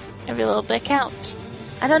 Mm-hmm. Every little bit counts.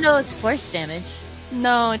 I don't know, it's force damage.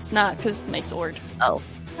 No, it's not because my sword. Oh.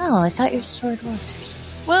 Oh, I thought your sword was or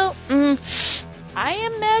something. Well, I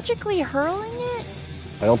am magically hurling it.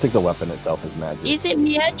 I don't think the weapon itself is magic. Is it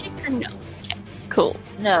magic or no? Okay, cool.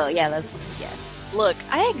 No, yeah, that's, yeah. Look,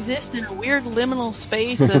 I exist in a weird liminal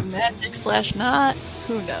space of magic / not.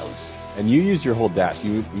 Who knows? And you use your whole dash.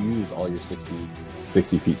 You use all your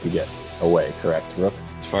 60 feet to get away, correct, Rook?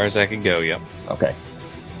 As far as I can go, yep. Okay.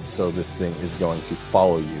 So this thing is going to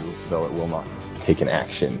follow you, though it will not take an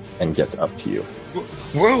action and gets up to you.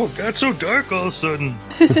 Whoa, it got so dark all of a sudden.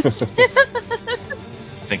 I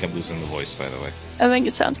think I'm losing the voice, by the way. I think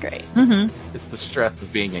it sounds great. Mm-hmm. It's the stress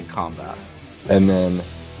of being in combat. And then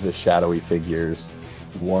the shadowy figures,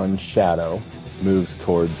 one shadow moves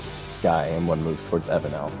towards Sky and one moves towards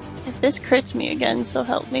Evanel. If this crits me again, so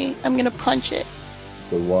help me, I'm gonna punch it.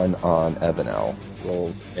 The one on Evanel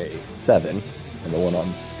rolls a 7, and the one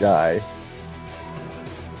on Sky.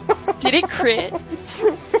 Did it crit?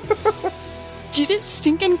 Did it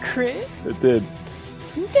stinking crit? It did.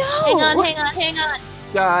 No! Hang on.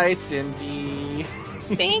 Die, Cindy.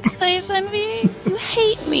 Thanks, Dice Envy. You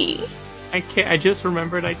hate me. I can't. I just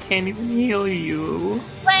remembered I can't even heal you.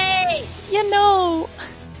 Wait! You know,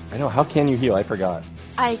 I know. How can you heal? I forgot.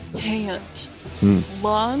 I can't.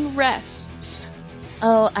 Long rests.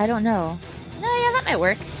 Oh, I don't know. No, yeah, that might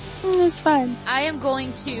work. It's fine. I am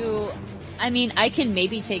going to... I mean, I can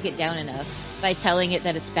maybe take it down enough by telling it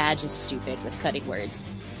that its badge is stupid with cutting words.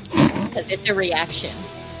 Because it's a reaction.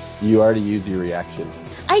 You already used your reaction.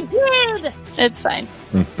 I did! It's fine.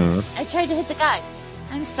 Mm-hmm. I tried to hit the guy.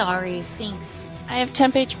 I'm sorry. Thanks. I have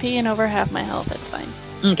temp HP and over half my health. It's fine.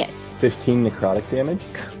 Okay. 15 necrotic damage,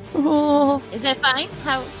 Oh, Is that fine?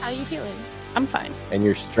 How are you feeling? I'm fine. and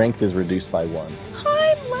your strength is reduced by 1.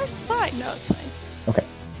 I'm less fine. No, it's fine. Okay.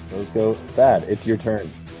 Those go. Thad, it's your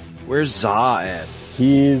turn. Where's Za at?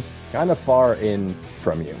 He's kind of far in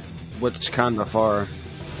from you. What's kind of far?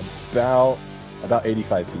 About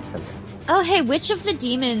 85 feet from you. Oh, hey, which of the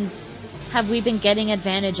demons have we been getting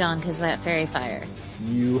advantage on because of that fairy fire?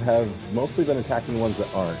 You have mostly been attacking ones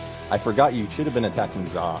that aren't. I forgot you should have been attacking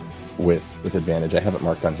Za with advantage. I have it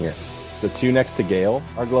marked on here. The 2 next to Gale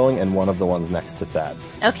are glowing, and one of the ones next to Thad.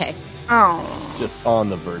 Okay. Oh. Just on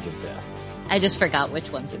the verge of death. I just forgot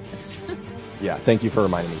which ones it was. Yeah, thank you for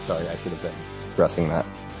reminding me. Sorry, I should have been expressing that.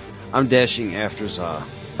 I'm dashing after Za.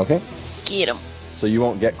 Okay, Get him. so you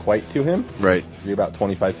won't get quite to him. Right. You're about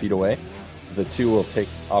 25 feet away. The 2 will take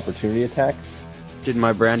opportunity attacks. Did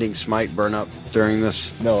my branding smite burn up during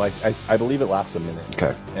this? No, I believe it lasts a minute.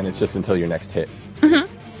 Okay. And it's just until your next hit. Mhm.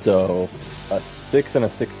 So, a 6 and a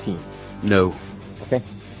 16. No. Okay.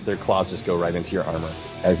 Their claws just go right into your armor.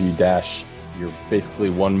 As you dash, you're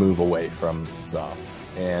basically one move away from Za.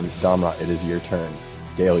 And Damra, it is your turn.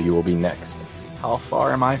 Gale, you will be next. How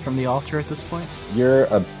far am I from the altar at this point? You're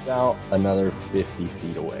about another 50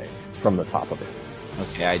 feet away from the top of it.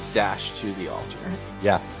 Okay, I dash to the altar.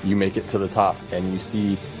 Yeah, you make it to the top, and you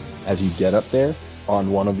see, as you get up there, on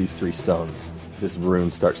one of these 3 stones, this rune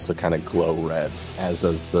starts to kind of glow red, as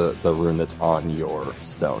does the rune that's on your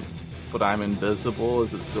stone. But I'm invisible.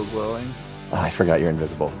 Is it still glowing? Oh, I forgot you're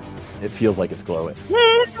invisible. It feels like it's glowing.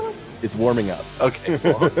 It's warming up. Okay,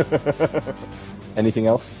 cool. Anything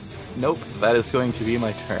else? Nope, that is going to be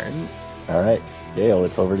my turn. All right, Gale,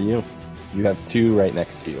 it's over to you. You have 2 right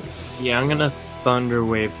next to you. Yeah, I'm gonna thunder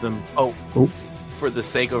wave them. Oh, for the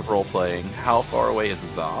sake of role playing, how far away is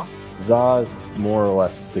Za? Za is more or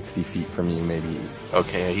less 60 feet from you, maybe.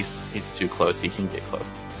 Okay, he's too close. He can get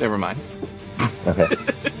close. Never mind. Okay.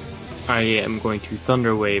 I am going to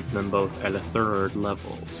thunder wave them both at a 3rd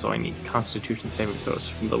level, so I need Constitution saving throws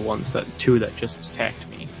from the 2 that just attacked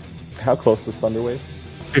me. How close is Thunderwave?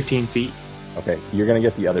 15 feet. Okay, you're going to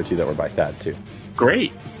get the other 2 that were by Thad, too.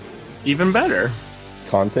 Great. Even better.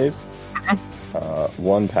 Con saves?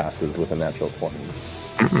 1 passes with a natural 20.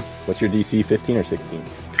 What's your DC, 15 or 16?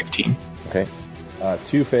 15. Okay.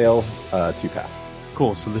 2 fail, 2 pass.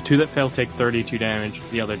 Cool, so the 2 that fail take 32 damage,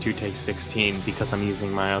 the other 2 take 16 because I'm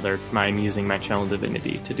using my Channel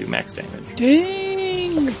Divinity to do max damage.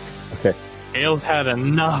 Dang! Okay. Gale's had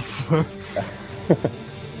enough.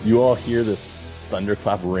 You all hear this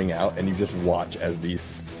thunderclap ring out, and you just watch as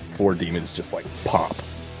these 4 demons just like pop,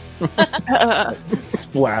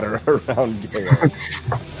 splatter around Gale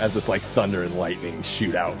as this like thunder and lightning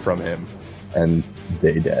shoot out from him, and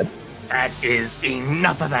they dead. That is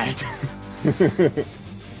enough of that.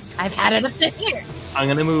 I've had enough here. I'm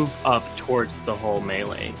gonna move up towards the whole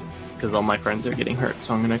melee because all my friends are getting hurt,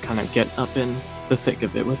 so I'm gonna kind of get up in the thick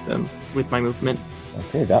of it with them with my movement.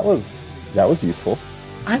 Okay, that was useful.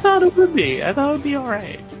 I thought it would be. I thought it would be all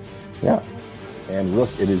right. Yeah. And Rook,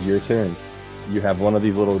 it is your turn. You have one of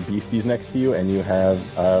these little beasties next to you, and you have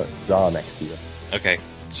Za next to you. Okay,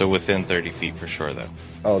 so within 30 feet for sure, though.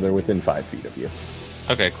 Oh, they're within 5 feet of you.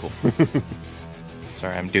 Okay, cool.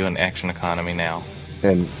 Sorry, I'm doing action economy now.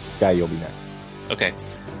 And Sky, you'll be next. Okay,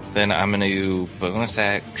 then I'm going to bonus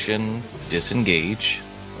action disengage.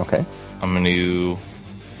 Okay. I'm going to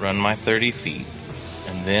run my 30 feet,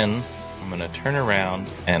 and then I'm going to turn around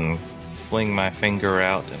and fling my finger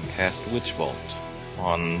out and cast Witch Bolt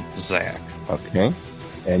on Zach. Okay.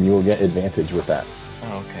 And you will get advantage with that.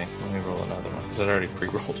 Oh, okay. Let me roll another one, because I'd already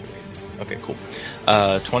pre-rolled everything. Okay, cool.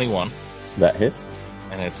 21, That hits.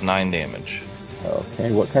 and it's 9 damage.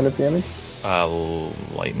 Okay, what kind of damage?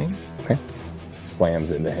 Lightning? Okay.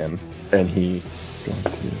 Slams into him, and he's going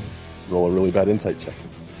to roll a really bad insight check.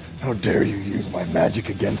 How dare you use my magic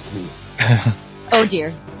against me? Oh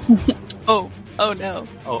dear. Oh no.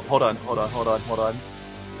 Oh, hold on.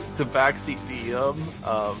 The backseat DM,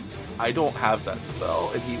 I don't have that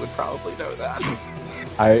spell, and he would probably know that.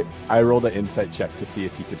 I rolled an insight check to see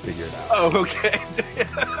if he could figure it out. Oh, okay.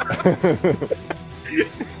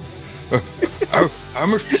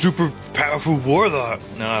 I'm a super powerful warlock.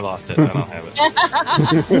 No, I lost it. I don't have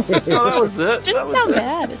it. No, that was it. Didn't sound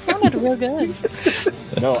bad. It sounded real good.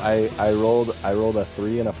 No, I rolled a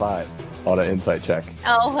 3 and a 5 on an insight check.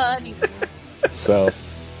 Oh, honey. So,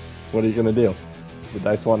 what are you gonna do? The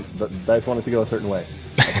dice want it to go a certain way,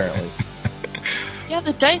 apparently. Yeah,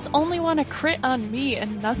 the dice only want to crit on me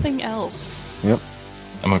and nothing else. Yep.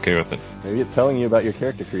 I'm okay with it. Maybe it's telling you about your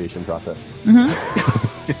character creation process.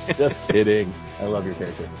 Just kidding. I love your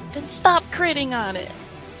character. Then stop critting on it.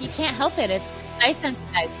 You can't help it. It's dice and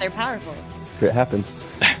dice. They're powerful. Crit happens.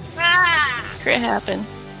 Ah! Crit happen.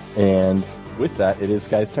 And with that, it is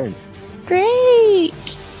Sky's turn.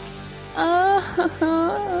 Great!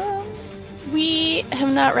 We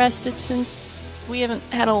have not rested since... We haven't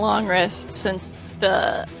had a long rest since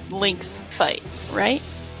the Lynx fight, right?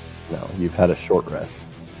 No, you've had a short rest.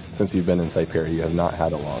 Since you've been in Cyperia, you have not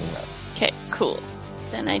had a long rest. Okay, cool.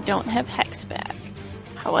 Then I don't have Hex back.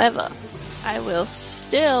 However, I will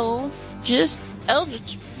still just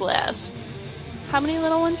Eldritch Blast. How many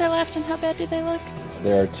little ones are left and how bad do they look?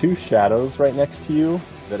 There are 2 shadows right next to you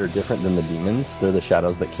that are different than the demons. They're the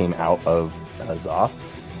shadows that came out of Za.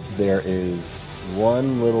 There is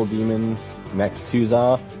 1 little demon next to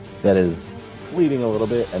Za that is bleeding a little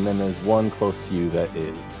bit, and then there's 1 close to you that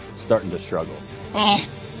is starting to struggle.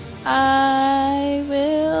 I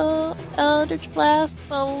will Eldritch Blast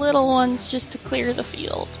the little ones just to clear the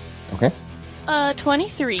field. Okay.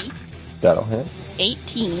 23, That'll hit.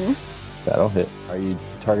 18, That'll hit. Are you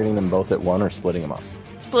targeting them both at 1 or splitting them up?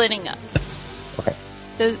 splitting up. Okay.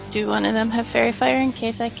 Do one of them have Fairy Fire in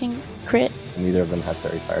case I can crit? Neither of them have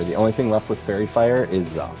Fairy Fire. The only thing left with Fairy Fire is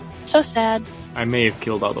Za. So sad. I may have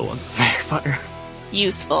killed all the ones with Fairy Fire.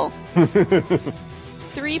 Useful.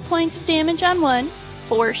 3 points of damage on 1.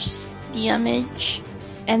 Force damage.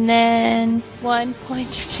 And then 1 point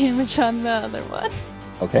of damage on the other one.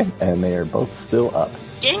 Okay, and they are both still up.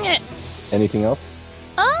 Dang it! Anything else?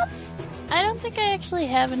 I don't think I actually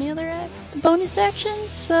have any other bonus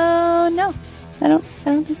actions, so no. I don't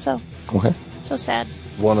think so. Okay. So sad.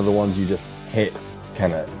 One of the ones you just hit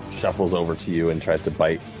kind of shuffles over to you and tries to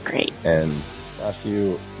bite. Great. And gosh,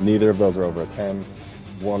 neither of those are over a 10.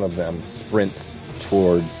 One of them sprints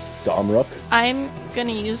towards Domrook. I'm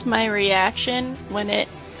gonna use my reaction when it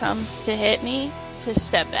comes to hit me to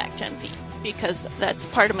step back 10 feet, because that's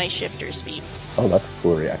part of my shifter speed. Oh, that's a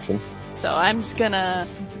cool reaction. So I'm just gonna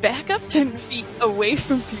back up 10 feet away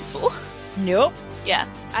from people. Nope. Yeah,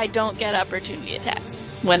 I don't get opportunity attacks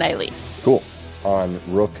when I leave. Cool. On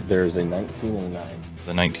Rook, there's a 19 and a 9.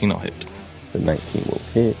 The 19 will hit. The 19 will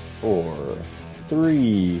hit for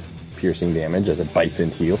 3 piercing damage as it bites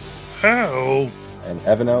into you. How? And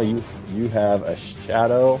Evanel, you have a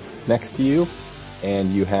shadow next to you,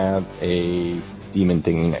 and you have a demon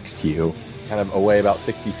thingy next to you. Kind of away about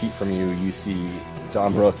 60 feet from you, you see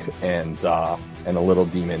Domrook and Za and a little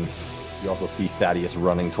demon. You also see Thaddeus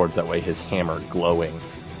running towards that way, his hammer glowing.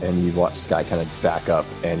 And you watch Sky kind of back up,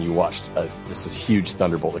 and you watched just this huge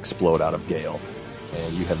thunderbolt explode out of Gale.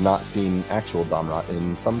 And you have not seen actual Domrot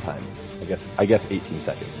in some time. I guess 18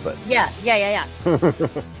 seconds, but... Yeah.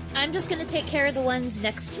 I'm just gonna take care of the ones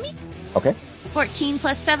next to me. Okay. 14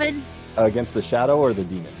 plus 7. Against the shadow or the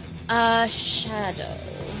demon? Shadow.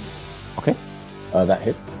 Okay. That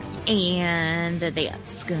hits. And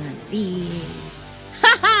that's gonna be...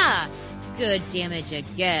 Ha-ha! Good damage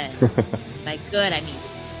again. By good, I mean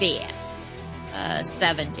bad.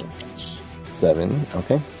 7 damage. 7,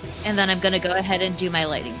 okay. And then I'm gonna go ahead and do my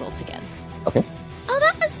lightning bolt again. Okay. Oh,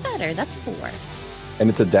 that was better. That's 4. And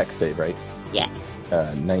it's a dex save, right? Yeah.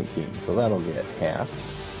 19, so that'll get half.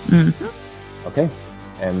 Mm-hmm. Okay.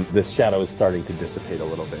 And this shadow is starting to dissipate a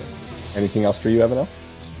little bit. Anything else for you, Evanel?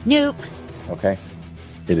 Nope. Okay.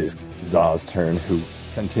 It is Za's turn, who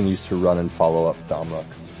continues to run and follow up Domrook.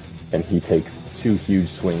 And he takes 2 huge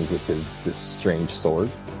swings with this strange sword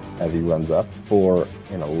as he runs up for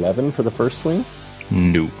an 11 for the first swing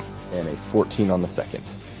Nope. and a 14 on the second.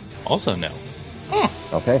 Also no.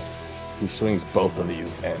 Okay. He swings both of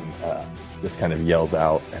these and just kind of yells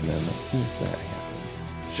out, and then let's see if that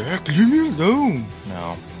happens. Jack, leave me alone.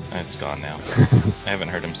 No, it's gone now. I haven't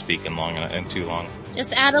heard him speak in too long.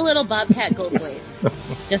 Just add a little Bobcat Goldblade.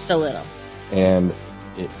 Just a little. And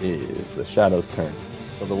it is the shadow's turn.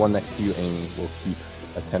 So the one next to you, Amy, will keep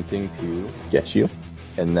attempting to get you,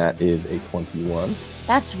 and that is a 21.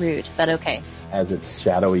 That's rude, but okay. As its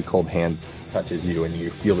shadowy cold hand touches you, and you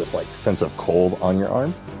feel this sense of cold on your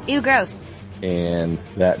arm, Ew, gross. and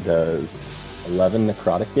that does 11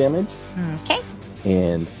 necrotic damage, Okay.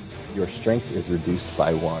 and your strength is reduced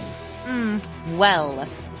by 1. Well.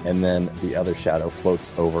 And then the other shadow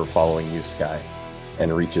floats over following you, Sky,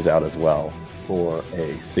 and reaches out as well for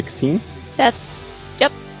a 16.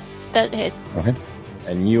 Yep, that hits. Okay.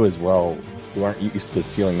 And you as well, who aren't used to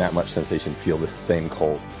feeling that much sensation, feel the same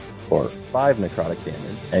cold for 5 necrotic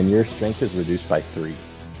damage, and your strength is reduced by 3.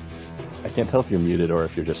 I can't tell if you're muted or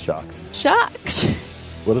if you're just shocked. Shocked.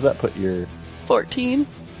 What does that put your... 14.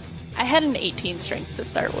 I had an 18 strength to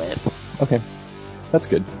start with. Okay. That's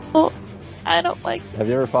good. Well, I don't like... Have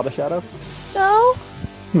you ever fought a shadow? No.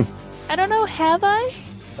 I don't know, have I?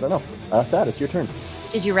 I don't know. Thad, it's your turn.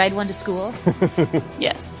 Did you ride one to school?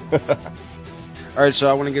 Yes. Alright, so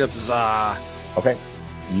I want to get up to Za. Okay.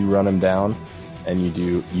 You run him down, and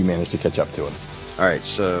you manage to catch up to him. Alright,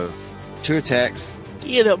 so 2 attacks,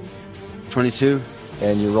 Get him. 22.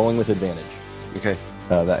 And you're rolling with advantage. Okay.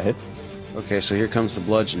 That hits. Okay, so here comes the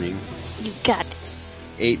bludgeoning. You got this.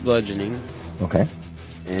 8 bludgeoning, Okay.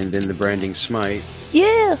 and then the branding smite.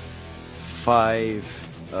 Yeah.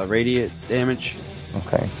 5 radiant damage.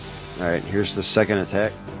 Okay. Alright, here's the second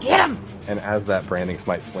attack. Get him! And as that branding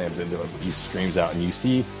smite slams into him, he screams out, and you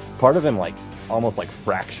see part of him almost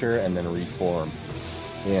fracture and then reform.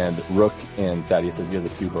 And Rook and Thaddeus, as you're the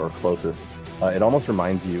two who are closest, it almost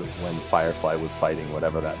reminds you when Firefly was fighting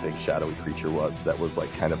whatever that big shadowy creature was that was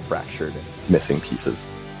kind of fractured and missing pieces.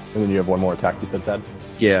 And then you have one more attack, you said, Thad?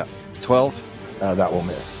 Yeah, 12. That will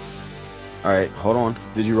miss. Alright, hold on.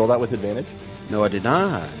 Did you roll that with advantage? No, I did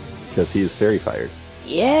not. Because he is fairy fired.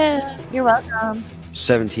 Yeah. You're welcome.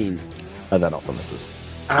 17. That also misses.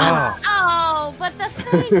 Ah! Oh, but the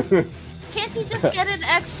thing... Can't you just get an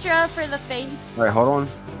extra for the face? Alright, hold on.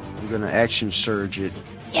 I'm gonna action surge it.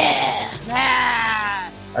 Yeah.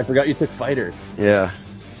 Ah! I forgot you took fighter. Yeah.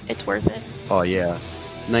 It's worth it. Oh, yeah.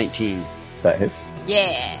 19. That hits.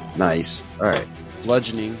 Yeah. Nice. Alright.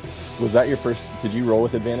 Bludgeoning. Was that your first... Did you roll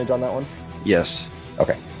with advantage on that one? Yes.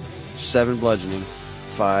 Okay. 7 bludgeoning,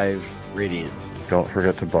 5 radiant. Don't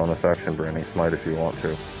forget to bonus action Branding Smite if you want to.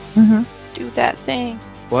 Mm-hmm. Do that thing.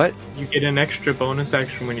 What? You get an extra bonus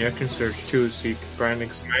action when you action surge too, so you can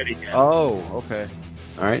Branding Smite again. Oh, okay.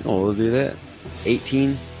 Alright, well, we'll do that.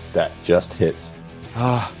 18. That just hits.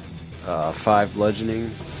 5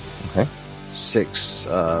 bludgeoning. Okay. 6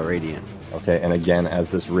 radiant. Okay, and again, as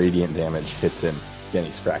this radiant damage hits him, again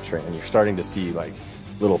he's fracturing, and you're starting to see like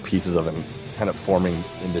little pieces of him kind of forming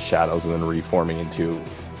into shadows and then reforming into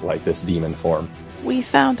like this demon form. We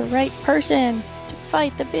found the right person to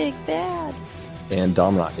fight the big bad. And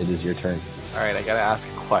Domrot, it is your turn. All right, I gotta ask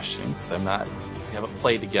a question because we haven't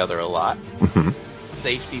played together a lot.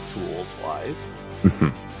 Safety tools wise,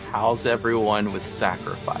 how's everyone with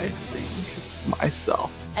sacrificing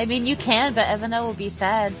myself? I mean, you can, but Evana will be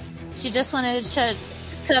sad. She just wanted to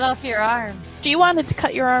cut off your arm. She wanted to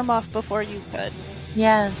cut your arm off before you could.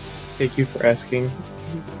 Yeah. Thank you for asking.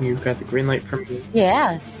 You got the green light from me.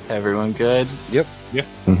 Yeah. Everyone good? Yep.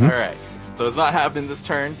 All right. So it's not happening this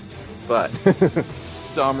turn, but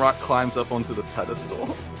Domrot climbs up onto the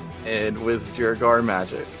pedestal and with Durgar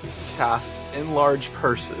magic, cast Enlarge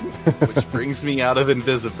Person, which brings me out of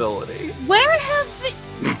invisibility. Where have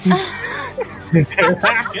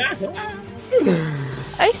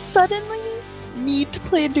I suddenly need to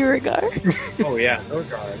play Duragar. Oh yeah,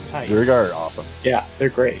 those are tight. Durgar are awesome. Yeah, they're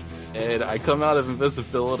great. And I come out of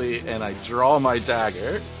invisibility and I draw my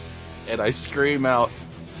dagger and I scream out,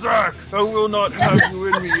 "Zack, I will not have you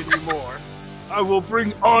in me anymore. I will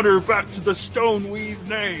bring honor back to the Stoneweave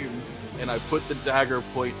name." And I put the dagger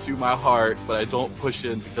point to my heart, but I don't push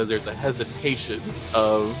in because there's a hesitation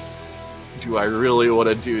of, do I really want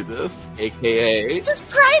to do this? AKA, Just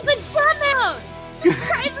cry the drum out! Just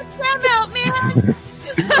cry the drum out, man!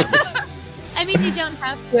 I mean, you don't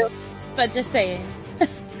have to, but just saying.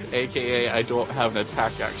 AKA, I don't have an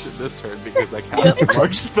attack action this turn because I cast a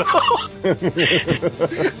large spell.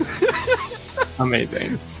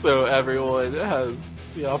 Amazing. So everyone has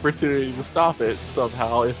the opportunity to stop it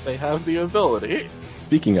somehow if they have the ability.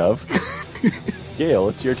 Speaking of, Gale,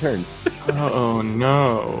 it's your turn. Oh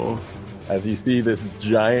no. As you see this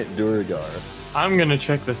giant Durgar. I'm gonna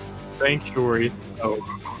check the sanctuary so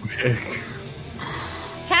quick.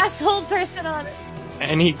 Cast Hold Person on it.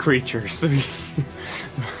 Any creature, so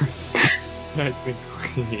I think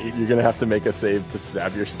You're gonna have to make a save to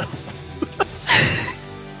stab yourself.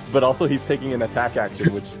 But also he's taking an attack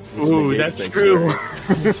action, which ooh, negates that's Sanctuary.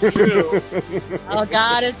 true. That's true. Oh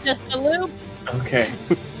god, it's just a loop. Okay.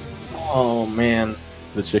 Oh man.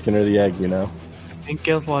 The chicken or the egg, you know? I think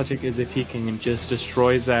Gale's logic is if he can just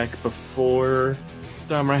destroy Zack before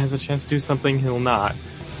Domra has a chance to do something, he'll not.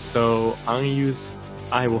 So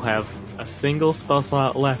I will have a single spell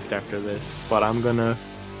slot left after this, but I'm gonna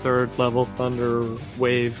 3rd level Thunder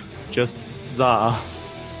Wave just Za.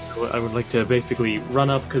 I would like to basically run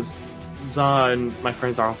up because Za and my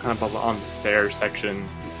friends are all kind of on the stairs section.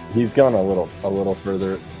 He's gone a little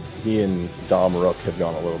further. He and Dom Rook have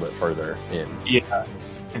gone a little bit further in. Yeah.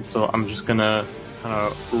 And so I'm just gonna kind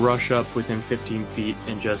of rush up within 15 feet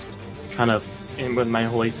and just kind of, and with my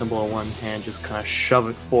holy symbol in one hand, just kind of shove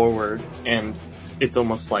it forward. And it's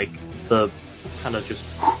almost like the kind of just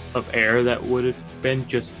of air that would have been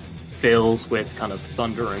just fills with kind of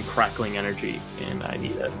thunder and crackling energy. And I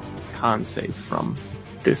need a con save from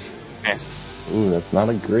this mess. Ooh, that's not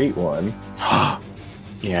a great one.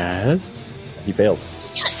 Yes. He fails.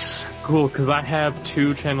 Yes! Cool, because I have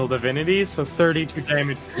 2 channel divinities, so 32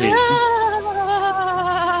 damage.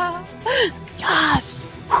 Yes!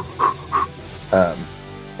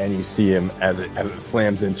 And you see him as it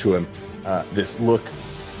slams into him. This look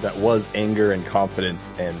that was anger and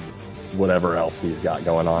confidence and whatever else he's got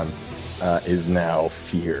going on is now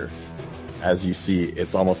fear. As you see,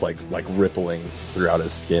 it's almost like rippling throughout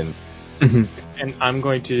his skin. And I'm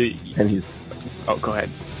going to. And he's Oh, go ahead.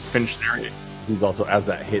 Finish narrating. He's also, as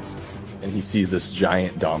that hits, and he sees this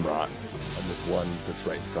giant Domrot, and this one that's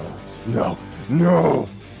right in front of him. He's, no!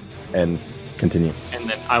 And continue. And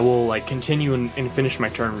then I will continue and finish my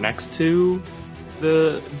turn next to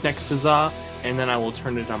Za, and then I will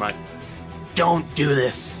turn to Domrot. Don't do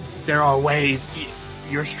this. There are ways.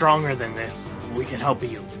 You're stronger than this. We can help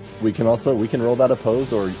you. We can roll that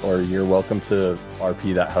opposed, or you're welcome to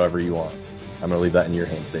RP that however you want. I'm gonna leave that in your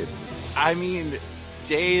hands, Dave. I mean,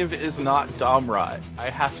 Dave is not Domrot.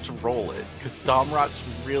 I have to roll it because Domrot's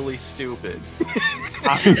really stupid.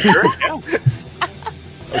 Sure, yeah.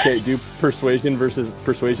 Okay, do persuasion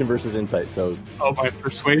versus insight. So, Oh, my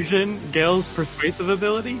persuasion, Gale's persuasive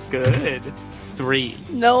ability, good. 3.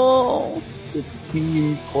 No.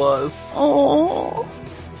 16 plus Oh.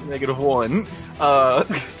 -1.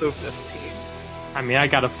 So 15. I mean, I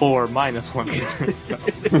got a 4 minus 1.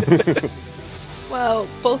 So. Wow,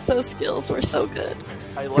 both those skills were so good.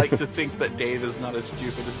 I like to think that Dave is not as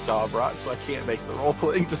stupid as Dobrot, so I can't make the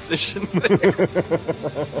role-playing decision there.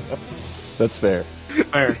 That's fair.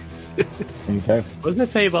 Fair. Okay. What does it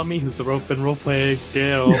say about me, who's the role-playing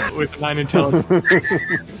Gale with 9 intelligence?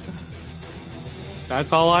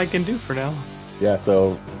 That's all I can do for now. Yeah,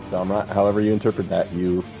 so, Domrat, however you interpret that,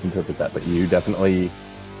 but you definitely,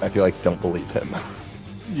 I feel like, don't believe him.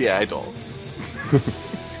 Yeah, I don't.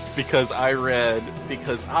 Because I read the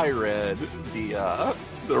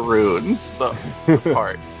runes, the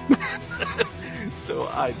part. So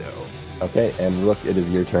I know. Okay, and Rook, it is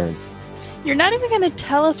your turn. You're not even going to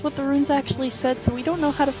tell us what the runes actually said, so we don't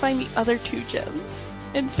know how to find the other 2 gems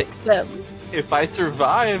and fix them. If I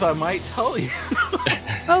survive, I might tell you.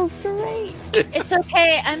 Oh, great. It's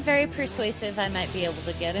okay. I'm very persuasive. I might be able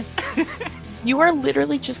to get him. You are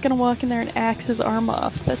literally just going to walk in there and axe his arm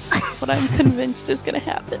off. That's what I'm convinced is going to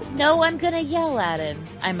happen. No, I'm gonna yell at him.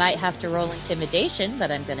 I might have to roll intimidation,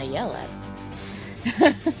 but I'm gonna yell at him.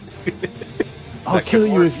 I'll kill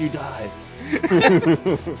you if you die.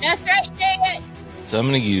 That's right, dang it! So I'm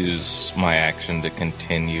going to use my action to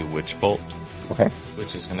continue Witch Bolt, Okay.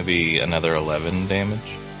 which is going to be another 11 damage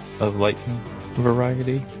of lightning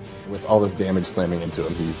variety. With all this damage slamming into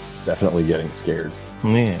him, he's definitely getting scared.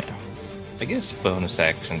 Yeah. I guess bonus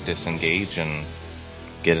action disengage and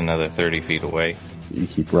get another 30 feet away. You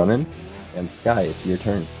keep running, and Sky, it's your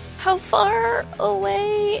turn. How far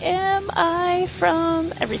away am I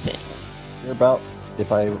from everything? You're about,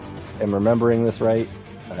 if I am remembering this right,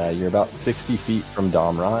 you're about 60 feet from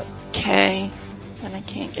Domrat, Okay. And I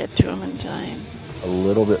can't get to him in time. a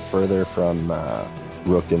little bit further from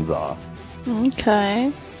Rook and Zaw,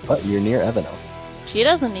 Okay. but you're near Evanel. She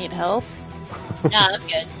doesn't need help. Nah, I'm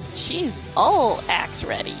good. She's all axe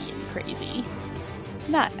ready and crazy.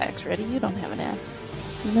 Not axe ready, you don't have an axe.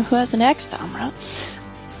 You know who has an axe, Domra?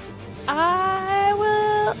 I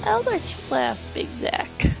will Eldritch Blast Big Zack.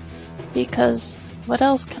 Because what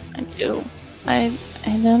else can I do? I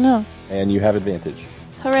don't know. And you have advantage.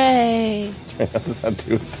 Hooray! Try not to sound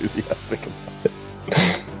too enthusiastic about it.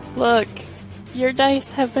 Look, your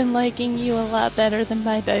dice have been liking you a lot better than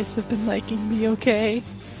my dice have been liking me, okay?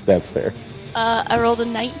 That's fair. I rolled a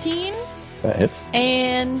 19 That hits.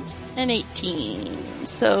 and an 18.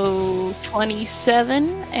 So 27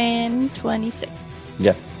 and 26.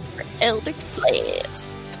 Yeah. For Eldritch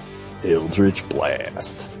Blast. Eldritch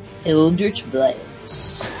Blast. Eldritch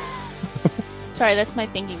Blades. Sorry, that's my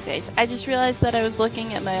thinking face. I just realized that I was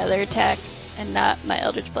looking at my other attack and not my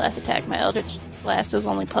Eldritch Blast attack. My Eldritch Blast is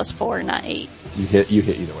only +4, not 8. You hit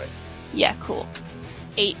either way. Yeah, cool.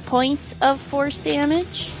 8 points of force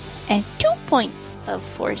damage and 2 points of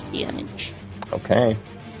force damage. Okay.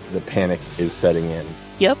 The panic is setting in.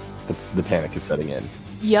 Yep. The panic is setting in.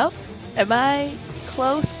 Yep. Am I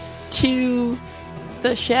close to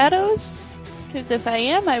the shadows? Because if I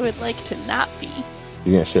am, I would like to not be.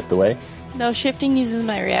 You're gonna shift away? No, shifting uses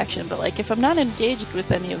my reaction, but like if I'm not engaged with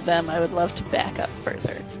any of them, I would love to back up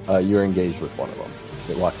further. You're engaged with one of them.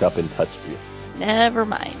 It walked up and touched you. Never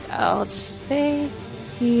mind. I'll just stay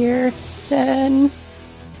here then.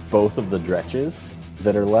 Both of the dretches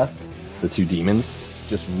that are left, the 2 demons,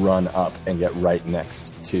 just run up and get right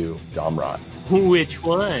next to Domrat. Which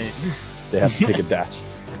one? They have to take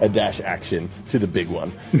a dash action to the big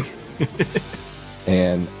one.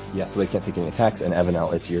 And yeah, so they can't take any attacks. And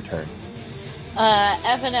Evanel, it's your turn.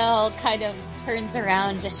 Evanel kind of turns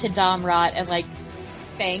around to Domrot and like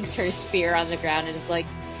bangs her spear on the ground and is like,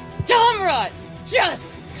 Domrot, just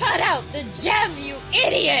cut out the gem, you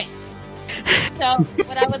idiot! So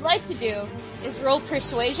what I would like to do is roll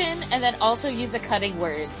persuasion and then also use a cutting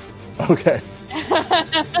words. Okay.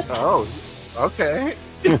 Oh, okay.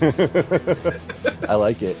 I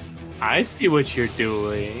like it. I see what you're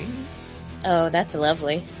doing. Oh, that's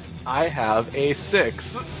lovely. I have a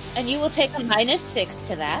 6. And you will take a -6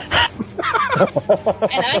 to that.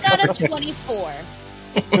 And I got a 24.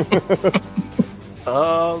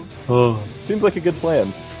 Seems like a good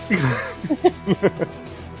plan.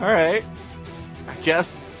 All right. I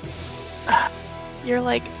guess. You're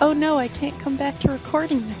like, oh no, I can't come back to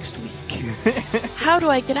recording next week. How do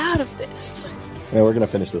I get out of this? Yeah, we're gonna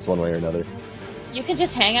finish this one way or another. You can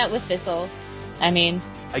just hang out with Thistle. I mean,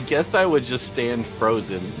 I guess I would just stand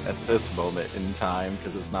frozen at this moment in time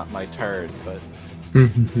because it's not my turn. But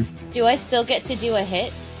do I still get to do a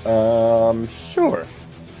hit? Sure.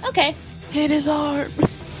 Okay. Hit his arm.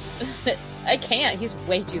 I can't. He's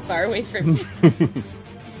way too far away from me.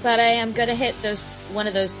 But I am gonna hit one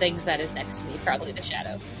of those things that is next to me, probably the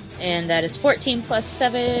shadow. And that is 14 plus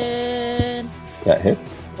 7 That hits.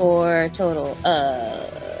 for a total of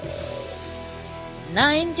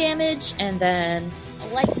 9 damage, and then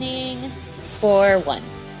lightning for 1.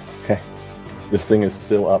 Okay. This thing is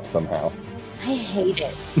still up somehow. I hate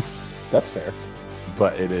it. That's fair.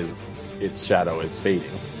 But its shadow is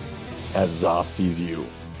fading. As Za sees you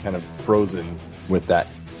kind of frozen with that,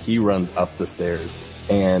 he runs up the stairs,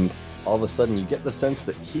 and all of a sudden you get the sense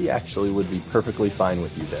that he actually would be perfectly fine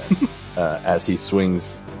with you there. As he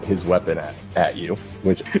swings his weapon at you,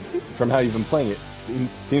 which, from how you've been playing it,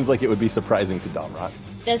 seems like it would be surprising to Domrot.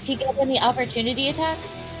 Does he get any opportunity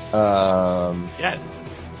attacks? Yes.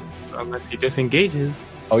 Unless he disengages.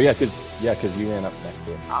 Oh yeah, because you ran up next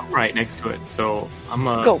to it. I'm right next to it, so I'm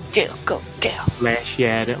gonna Go, Gale, go, Gale. slash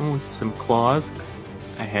at him with some claws. 'Cause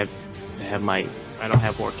I have to have I don't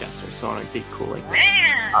have Warcaster, so I want to be cool like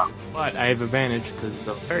that. But I have advantage because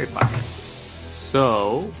of Fairy Fire.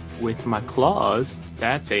 So, with my claws,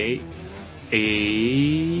 that's an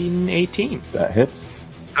 18. That hits.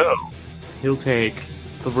 So, he'll take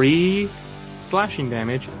 3 slashing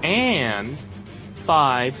damage and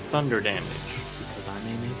 5 thunder damage. Because I'm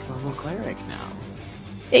a mage level cleric now.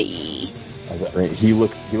 Hey. As that ring, he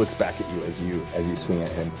looks back at you as you swing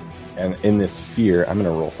at him, and in this fear, I'm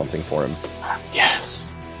gonna roll something for him. Yes.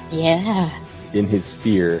 Yeah. In his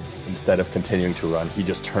fear, instead of continuing to run, he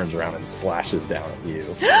just turns around and slashes down at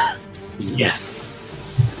you. Yes.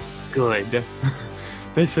 Good.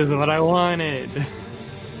 This is what I wanted.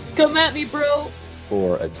 Come at me, bro.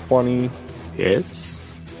 For a 20 Hits.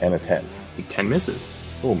 and a 10. 10 misses.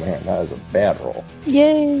 Oh man, that is a bad roll.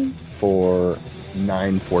 Yay. For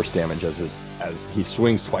 9 force damage as he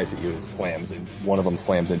swings twice at you and slams, and one of them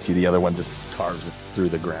slams into you, the other one just carves it through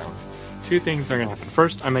the ground. 2 things are going to happen.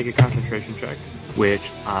 First, I make a concentration check, which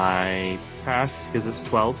I pass because it's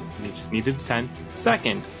 12, and you just needed a 10.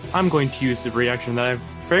 Second, I'm going to use the reaction that I've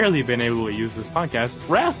barely been able to use this podcast,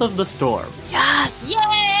 Wrath of the Storm. Yes.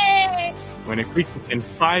 Yay! When a creature within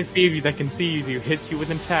 5 feet of you that can see you hits you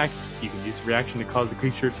with an attack, you can use the reaction to cause the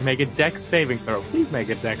creature to make a dex saving throw. Please make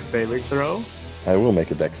a dex saving throw. I will make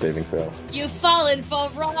a dex saving throw. You've fallen for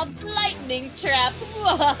Rob's lightning trap.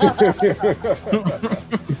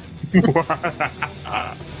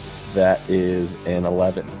 That is an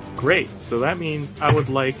 11. Great, so that means I would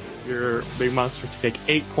like your big monster to take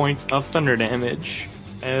 8 points of thunder damage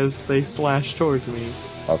as they slash towards me.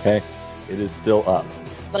 Okay. It is still up.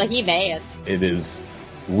 But he mad. It is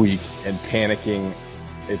weak and panicking.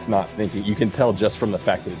 It's not thinking. You can tell just from the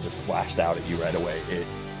fact that it just slashed out at you right away.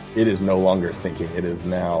 It is no longer thinking. It is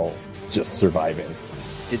now just surviving.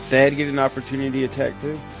 Did Thad get an opportunity attack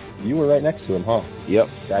too? You were right next to him, huh? Yep.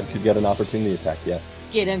 Dad could get an opportunity attack, yes.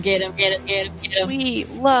 Get him, get him, get him, get him, get him. We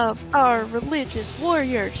love our religious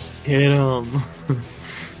warriors. Hit him.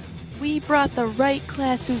 We brought the right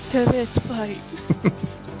classes to this fight.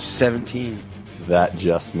 17. That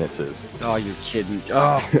just misses. Oh, you're kidding.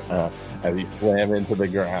 Oh. As he slam into the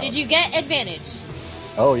ground. Did you get advantage?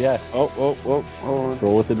 Oh, yeah. Oh, hold on.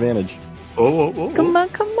 Roll with advantage. Oh. Come on,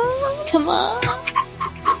 come on. Come on.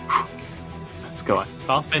 Let's go. I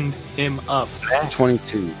softened him up.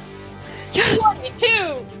 22. Yes.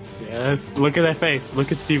 22. Yes. Look at that face.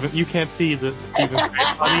 Look at Steven. You can't see the Steven's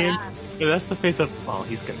face, audience. But that's the face of, oh,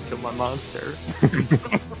 he's gonna kill my monster.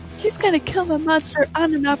 He's gonna kill the monster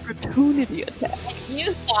on an opportunity attack.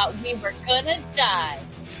 You thought we were gonna die.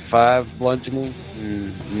 5 bludgeoning,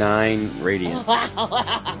 9 radiant. How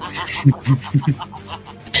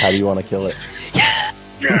do you want to kill it?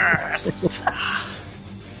 Yes!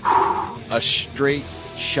 A straight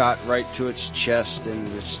shot right to its chest, and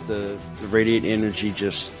the radiant energy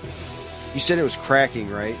just... You said it was cracking,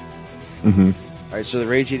 right? Mm-hmm. Alright, so the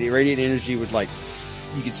radiant energy would, like...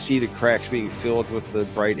 You could see the cracks being filled with the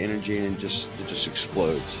bright energy, and it just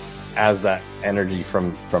explodes. As that energy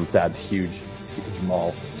from Thad's huge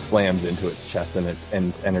maul slams into its chest, and its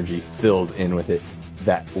energy fills in with it,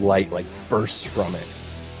 that light like bursts from it.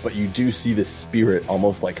 But you do see the spirit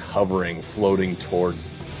almost like hovering, floating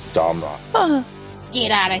towards Domrot.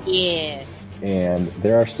 Get out of here. And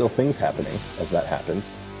there are still things happening as that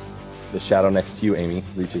happens. The shadow next to you, Amy,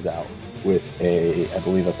 reaches out with I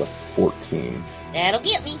believe that's a 14. That'll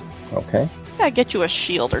get me. Okay. Gotta get you a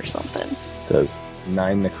shield or something. Does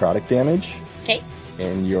 9 necrotic damage, Okay.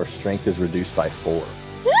 and your strength is reduced by 4.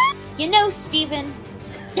 You know, Steven.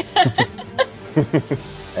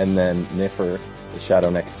 And then Niffer, the shadow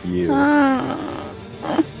next to you. No,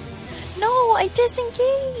 I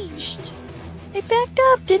disengaged. I backed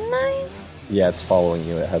up, didn't I? Yeah, it's following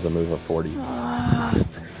you. It has a move of 40. Ah.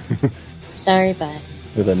 Sorry, bud.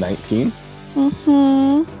 With a 19.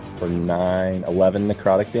 Mm-hmm. for 11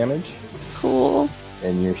 necrotic damage, Cool.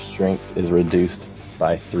 and your strength is reduced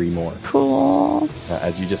by 3 more. Cool.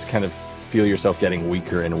 As you just kind of feel yourself getting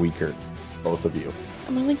weaker and weaker, both of you.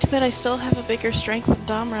 I'm willing to bet I still have a bigger strength than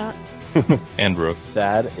Domrat. And Rook.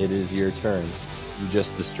 Thad, it is your turn. You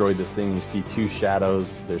just destroyed this thing. You see 2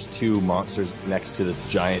 shadows. There's 2 monsters next to this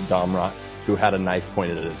giant Domrat who had a knife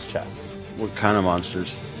pointed at his chest. What kind of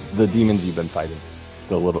monsters? The demons you've been fighting.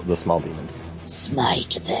 The small demons.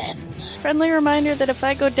 Smite them. Friendly reminder that if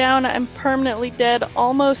I go down, I'm permanently dead,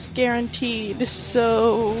 almost guaranteed.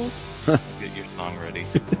 So, Get your song ready.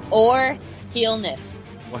 Or heal Nif.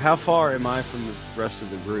 Well, how far am I from the rest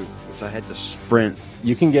of the group? Because I had to sprint.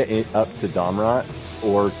 You can get it up to Domrat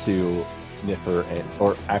or to Niffer,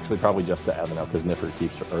 or actually probably just to Evanel, because Niffer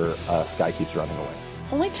Sky keeps running away.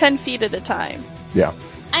 only 10 feet at a time. Yeah.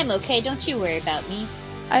 I'm okay, don't you worry about me.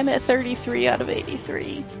 I'm at 33 out of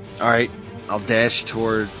 83. All right, I'll dash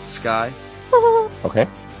toward Sky, Okay.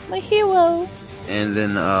 My hero. and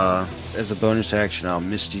then as a bonus action, I'll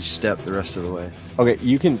Misty Step the rest of the way. Okay,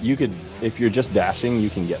 you could, if you're just dashing, you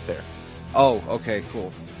can get there. Oh, okay,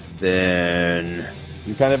 cool. Then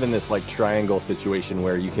You're kind of in this like triangle situation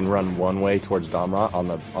where you can run one way towards Domrat on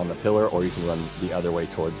the pillar, or you can run the other way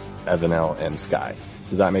towards Evanel and Sky.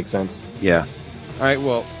 Does that make sense? yeah. All right,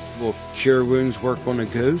 well, will Cure Wounds work on a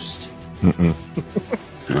ghost? Mm-mm.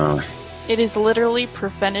 It is literally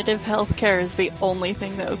preventative healthcare is the only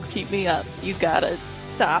thing that will keep me up. You gotta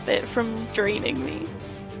stop it from draining me.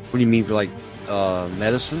 What do you mean for like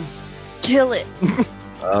medicine? Kill it.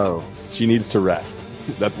 Oh, She needs to rest.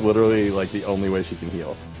 That's literally like the only way she can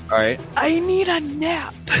heal. all right. I need a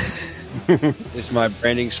nap. Is my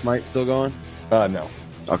branding smite still going? No.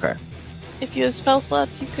 Okay. If you have spell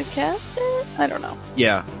slots, you could cast it? I don't know.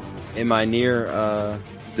 Yeah. Am I near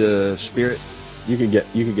the spirit? You could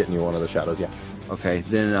get near one of the shadows, yeah. Okay,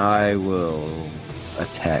 then I will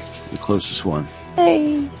attack the closest one.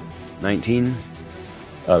 Hey. 19.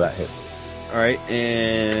 Oh, that hits. All right,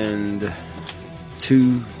 and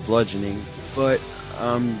 2 bludgeoning. But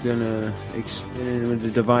I'm gonna extend with the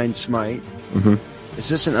divine smite. Mm-hmm. Is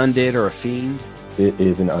this an undead or a fiend? It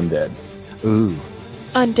is an undead. Ooh,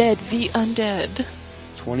 Undead v. Undead.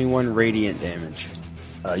 21 radiant damage.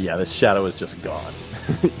 Yeah, this shadow is just gone.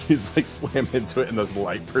 You just like slam into it and this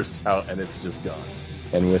light bursts out and it's just gone.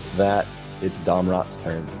 And with that, it's Domrat's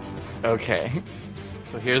turn. Okay.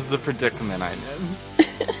 So here's the predicament I'm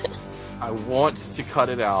in. I want to cut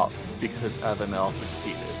it out because Evanel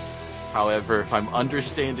succeeded. However, if I'm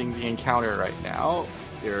understanding the encounter right now,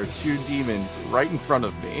 there are 2 demons right in front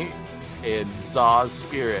of me, and Zaw's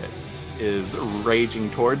spirit is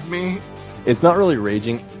raging towards me. It's not really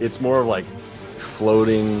raging, it's more like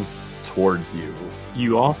floating towards you.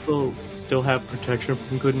 You also still have protection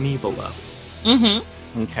from good and evil, though.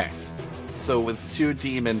 Mm-hmm. Okay. So with 2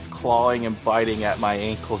 demons clawing and biting at my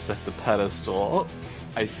ankles at the pedestal,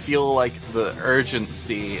 I feel like the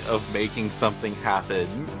urgency of making something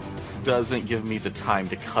happen doesn't give me the time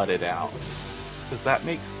to cut it out. Does that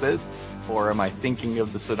make sense? Or am I thinking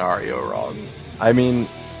of the scenario wrong? I mean,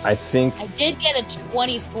 I think I did get a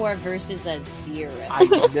 24 versus a 0.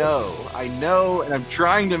 I know, and I'm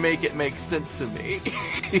trying to make it make sense to me.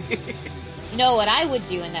 You know what I would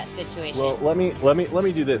do in that situation? well, let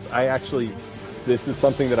me do this. This is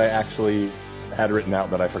something that I actually had written out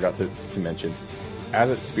that I forgot to mention. As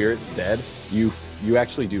its spirit's dead, you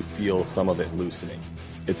actually do feel some of it loosening.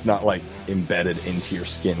 It's not like embedded into your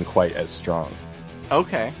skin quite as strong.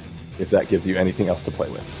 Okay. If that gives you anything else to play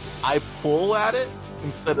with. I pull at it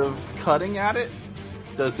instead of cutting at it.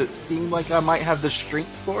 Does it seem like I might have the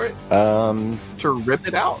strength for it to rip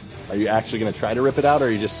it out? Are you actually going to try to rip it out, or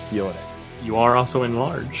are you just feeling it? You are also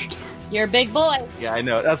enlarged. You're a big boy. Yeah, I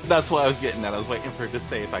know. That's what I was getting at. I was waiting for her to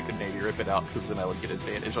say if I could maybe rip it out, because then I would get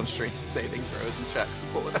advantage on strength saving throws and checks to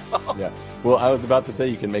pull it out. Yeah. Well, I was about to say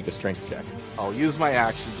you can make a strength check. I'll use my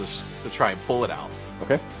action to try and pull it out.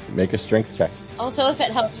 Okay. Make a strength check. Also, if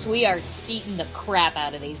it helps, we are beating the crap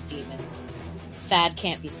out of these demons. Thad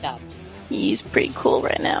can't be stopped. He's pretty cool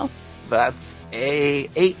right now. That's a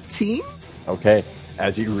 18. Okay.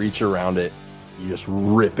 As you reach around it, you just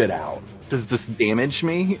rip it out. Does this damage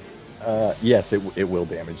me? Yes, it will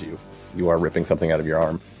damage you. You are ripping something out of your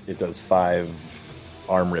arm. It does 5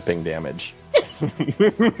 arm ripping damage.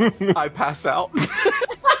 I pass out.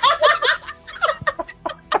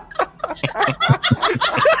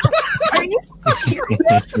 Are you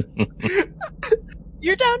serious?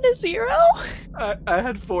 You're down to 0? I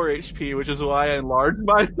had 4 HP, which is why I enlarged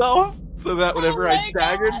myself, so that whenever I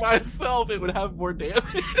daggered myself, it would have more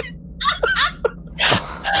damage.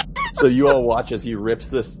 So you all watch as he rips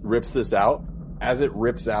this out, As it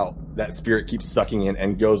rips out, that spirit keeps sucking in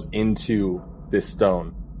and goes into this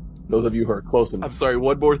stone. Those of you who are close enough. I'm sorry,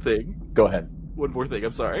 one more thing. Go ahead. One more thing,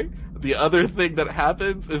 I'm sorry. The other thing that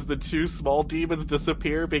happens is the two small demons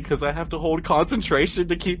disappear because I have to hold concentration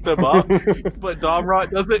to keep them up. But Domrot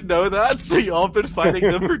doesn't know that, so y'all have been fighting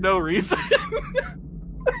them for no reason.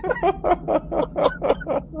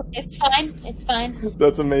 It's fine. It's fine.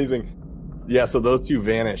 That's amazing. Yeah, so those two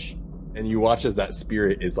vanish, and you watch as that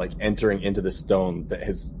spirit is like entering into the stone that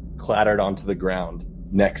has clattered onto the ground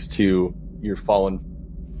next to your fallen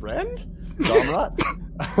friend, Domrot.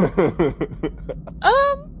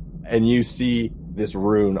 And you see this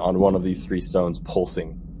rune on one of these 3 stones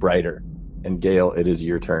pulsing brighter. And Gale, it is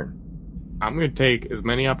your turn. I'm going to take as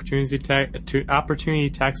many opportunity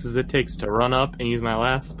attacks as it takes to run up and use my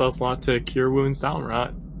last spell slot to cure wounds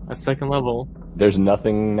Domrot at 2nd level. There's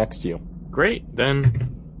nothing next to you. Great, then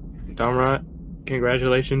Domrot,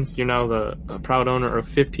 congratulations. You're now the proud owner of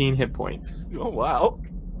 15 hit points. Oh, wow.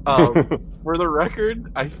 For the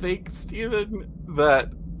record, I think, Steven, that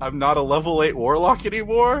I'm not a level 8 warlock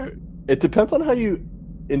anymore. It depends on how you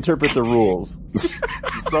interpret the rules.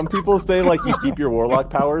 Some people say like you keep your warlock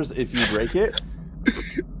powers if you break it,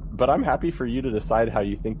 but I'm happy for you to decide how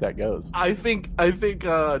you think that goes. I think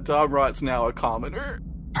Domrot's now a commoner.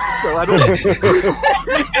 So I don't.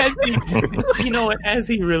 As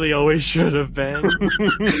he really always should have been.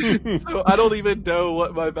 So I don't even know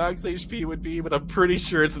what my max HP would be, but I'm pretty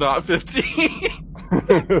sure it's not 15.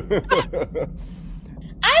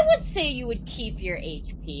 I would say you would keep your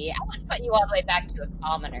HP. I would put you all the way back to a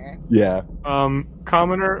commoner. Yeah.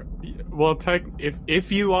 Commoner. Well,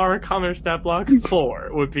 if you are a commoner, stat block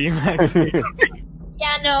 4 would be your max HP.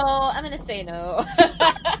 Yeah, no. I'm gonna say no.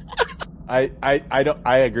 I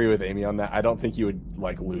agree with Amy on that. I don't think you would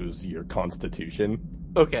like lose your constitution.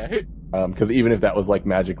 Okay. Because even if that was like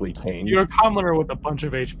magically changed, you're a commoner with a bunch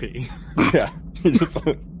of HP. Yeah. You just.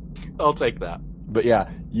 I'll take that. But yeah,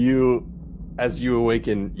 as you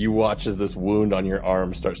awaken, you watch as this wound on your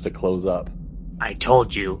arm starts to close up. I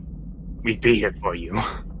told you, we'd be here for you.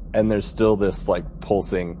 And there's still this like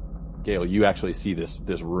pulsing. Gale, you actually see this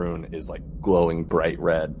rune is like glowing bright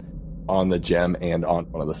red on the gem and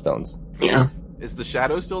on one of the stones. Yeah. Is the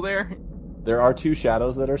shadow still there? There are 2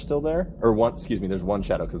 shadows that are still there. Or there's 1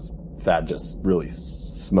 shadow because Thad just really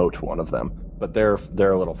smote one of them. But they're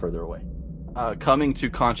a little further away. Coming to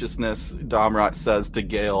consciousness, Domrot says to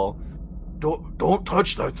Gale, Don't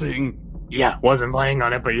touch that thing. Yeah, wasn't playing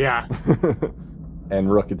on it, but yeah.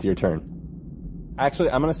 And Rook, it's your turn. Actually,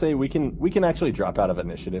 I'm gonna say we can actually drop out of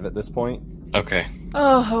initiative at this point. Okay.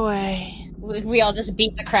 Oh, away. We all just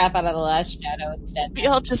beat the crap out of the last shadow instead. We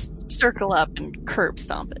all just circle up and curb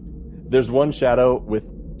stomp it. There's 1 shadow with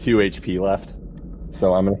 2 HP left,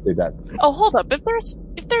 so I'm gonna say that. Oh, hold up.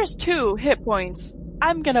 If there's 2 hit points,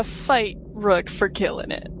 I'm gonna fight Rook for killing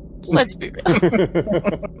it. Let's be real.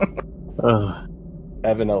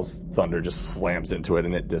 Evanel's thunder just slams into it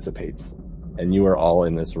and it dissipates. And you are all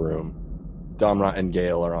in this room. Domrot and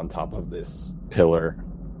Gale are on top of this pillar.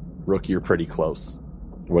 Rook, you're pretty close.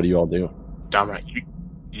 What do you all do? Domrot,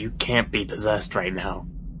 you can't be possessed right now.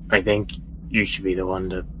 I think you should be the one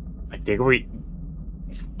to...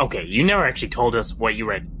 Okay, you never actually told us what you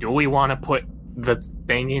read. Do we want to put the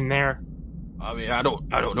thing in there? I mean, I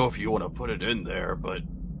don't know if you want to put it in there, but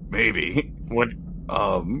maybe. What?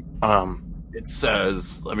 It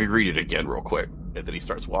says, let me read it again real quick. And then he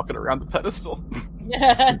starts walking around the pedestal.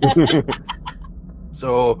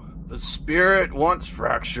 So, the spirit once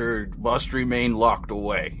fractured must remain locked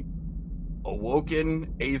away.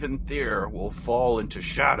 Awoken Aventhyr will fall into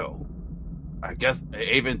shadow. I guess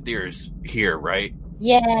Aventyr's here, right?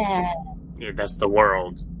 Yeah. Yeah, that's the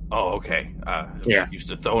world. Oh, okay. Yeah. Used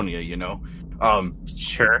to Thonia, you know.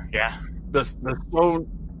 Sure, yeah.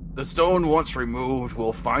 The stone once removed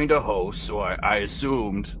will find a host, so I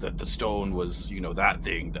assumed that the stone was, that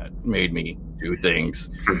thing that made me do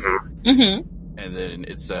things. Mm-hmm. Mm-hmm. And then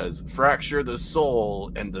it says, fracture the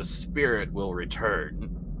soul and the spirit will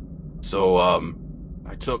return. So,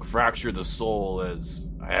 I took fracture the soul as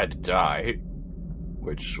I had to die,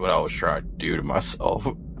 which what I was trying to do to myself.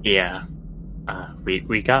 Yeah.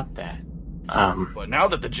 We got that. But now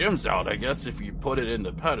that the gem's out, I guess if you put it in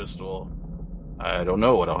the pedestal, I don't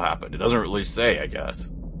know what'll happen. It doesn't really say, I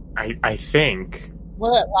guess. I think...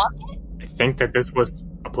 Will it lock it? I think that this was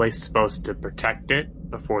a place supposed to protect it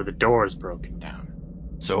before the door's broken down.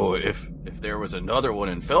 So if there was another one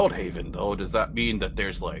in Feldhaven, though, does that mean that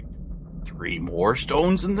there's, 3 more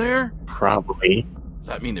stones in there? Probably. Does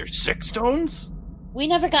that mean there's 6 stones? We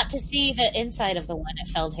never got to see the inside of the one at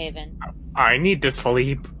Feldhaven. I need to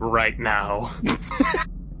sleep right now.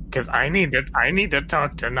 Because I need to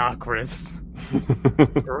talk to Nokris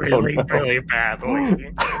really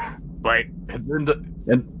badly. But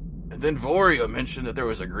And then Voria mentioned that there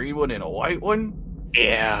was a green one and a white one.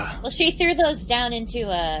 yeah, Well, she threw those down into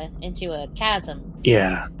a chasm.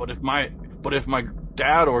 yeah. But if my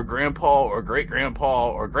dad or grandpa or great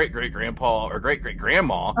grandpa or great great grandpa or great great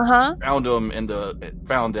grandma found them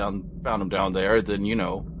found them down there, then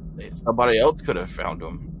somebody else could have found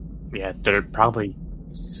them. Yeah, they're probably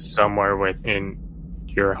somewhere within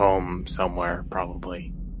your home somewhere,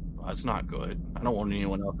 probably. Well, that's not good. I don't want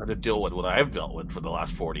anyone else to deal with what I've dealt with for the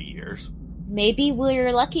last 40 years. Maybe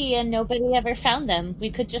we're lucky and nobody ever found them. We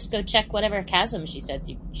could just go check whatever chasm she said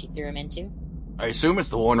she threw them into. I assume it's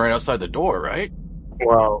the one right outside the door, right?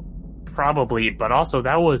 Well, probably, but also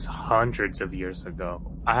that was hundreds of years ago.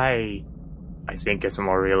 I think it's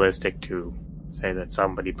more realistic to say that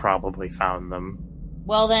somebody probably found them.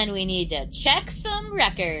 Well, then we need to check some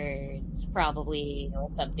records, probably, or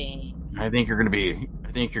something. I think you're gonna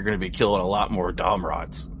be killing a lot more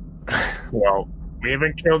Domrots. Well, we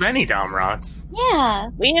haven't killed any Domrots. Yeah.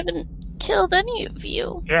 We haven't killed any of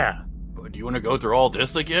you. Yeah, But do you want to go through all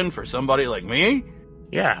this again for somebody like me?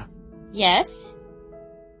 yeah. Yes.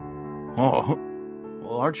 Oh,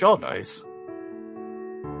 well, aren't y'all nice?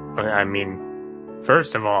 I mean,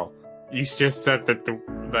 first of all, you just said that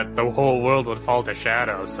the whole world would fall to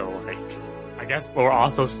shadow, so, like, I guess we're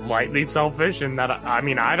also slightly selfish in that, I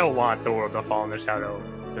mean, I don't want the world to fall in the shadow,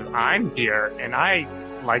 because I'm here, and I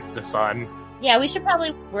like the sun. Yeah, we should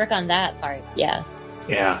probably work on that part. Yeah.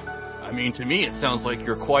 Yeah. I mean, to me, it sounds like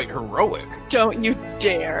you're quite heroic. Don't you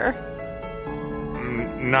dare.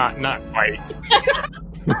 Not quite.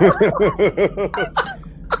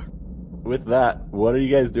 With that, what are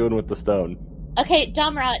you guys doing with the stone? Okay,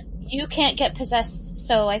 Domrot, you can't get possessed,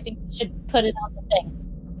 so I think we should put it on the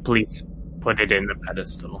thing. Please, put it in the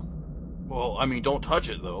pedestal. Well, I mean, don't touch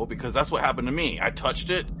it, though, because that's what happened to me. I touched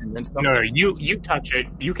it, and then something... No, you touch it.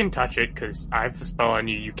 You can touch it, because I have a spell on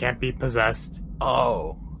you. You can't be possessed.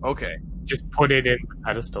 Oh, okay. Just put it in the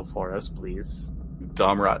pedestal for us, please.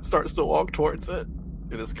 Domrot starts to walk towards it.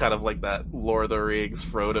 It is kind of like that Lord of the Rings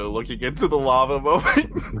Frodo looking into the lava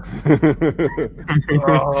moment.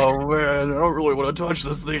 Oh, man, I don't really want to touch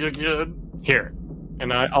this thing again. Here.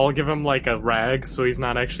 And I'll give him, like, a rag so he's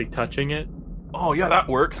not actually touching it. Oh, yeah, that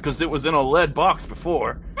works, because it was in a lead box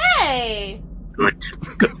before. Hey! Good.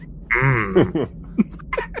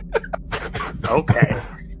 Okay.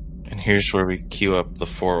 And here's where we cue up the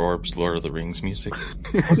Four Orbs Lord of the Rings music.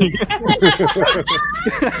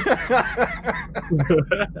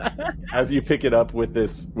 As you pick it up with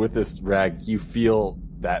this rag, you feel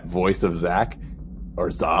that voice of Zach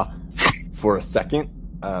or Za for a second,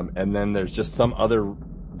 and then there's just some other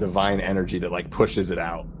divine energy that like pushes it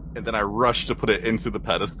out. And then I rush to put it into the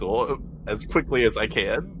pedestal as quickly as I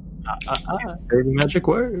can. Say the magic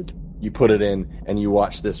word. You put it in, and you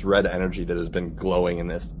watch this red energy that has been glowing in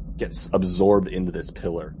this gets absorbed into this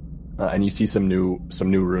pillar, and you see some new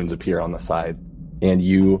runes appear on the side, and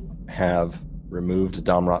you have removed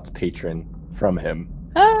Domrot's patron from him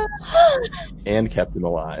and kept him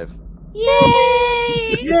alive.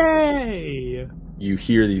 Yay! Yay! You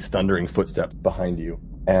hear these thundering footsteps behind you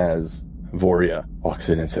as Voria walks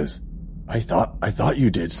in and says, I thought you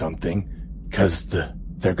did something, because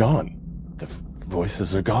they're gone. The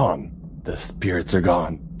voices are gone. The spirits are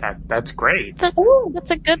gone. That's great.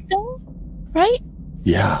 That's a good thing, right?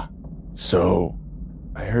 Yeah. So,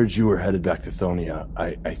 I heard you were headed back to Thonia.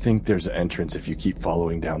 I think there's an entrance if you keep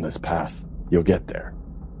following down this path. You'll get there.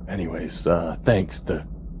 Anyways, thanks.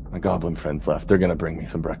 My goblin friends left. They're gonna bring me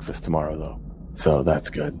some breakfast tomorrow, though. So that's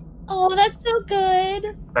good. Oh, that's so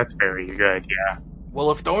good. That's very good, yeah. Well,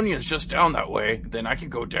 if Thonia's just down that way, then I can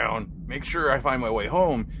go down, make sure I find my way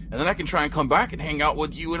home, and then I can try and come back and hang out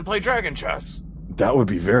with you and play dragon chess. That would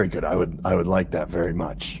be very good. I would like that very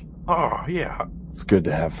much. Oh, yeah. It's good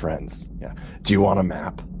to have friends. Yeah. Do you want a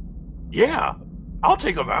map? Yeah. I'll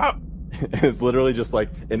take a map. It's literally just like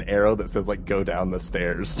an arrow that says like go down the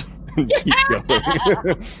stairs and keep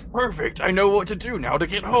going. Perfect. I know what to do now to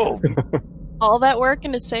get home. All that work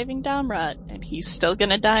into saving Domrot, and he's still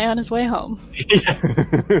gonna die on his way home.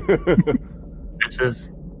 This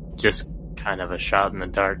is just kind of a shot in the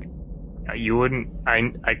dark. You wouldn't...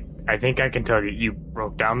 I think I can tell you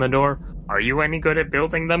broke down the door. Are you any good at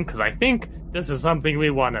building them? Because I think this is something we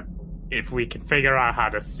want to... If we can figure out how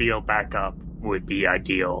to seal back up, would be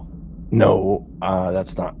ideal. No,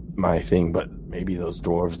 that's not my thing, but maybe those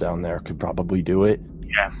dwarves down there could probably do it.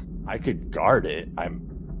 Yeah. I could guard it. I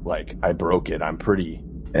broke it. I'm pretty...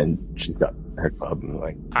 And she's got her club and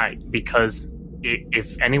like... Because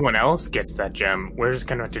if anyone else gets that gem, we're just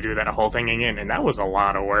gonna have to do that whole thing again, and that was a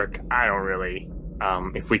lot of work. I don't really,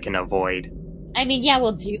 if we can avoid. I mean, yeah,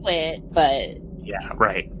 we'll do it, but Yeah,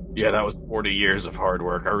 right. Yeah, that was 40 years of hard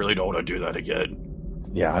work. I really don't want to do that again.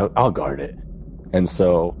 Yeah, I'll guard it. And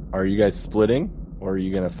so, are you guys splitting, or are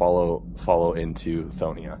you going to follow into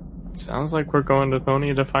Thonia? Sounds like we're going to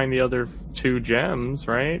Thonia to find the other 2 gems,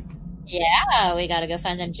 right? yeah, we gotta go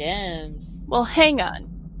find them gems. Well, hang on.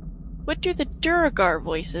 What do the Duragar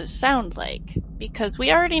voices sound like? Because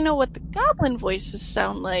we already know what the goblin voices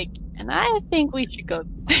sound like, and I think we should go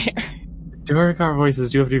there. Duragar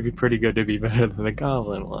voices do have to be pretty good to be better than the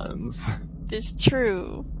goblin ones. It's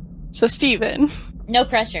true. So, Steven. No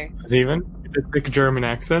pressure. Steven? Is it thick German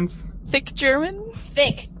accents? Thick German?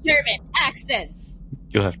 Thick German accents.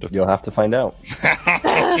 You'll have to. You'll have to find out.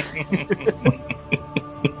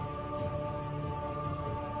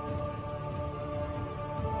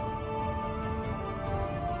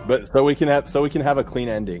 But so we can have a clean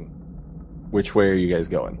ending. Which way are you guys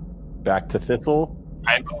going? Back to Thistle?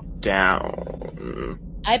 I go down.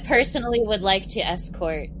 I personally would like to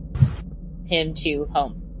escort him to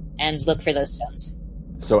home and look for those stones.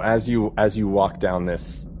 So as you walk down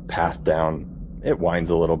this path down, it winds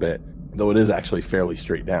a little bit, though it is actually fairly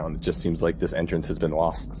straight down. It just seems like this entrance has been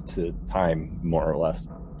lost to time, more or less.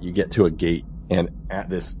 You get to a gate, and at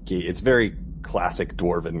this gate, it's very classic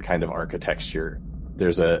dwarven kind of architecture.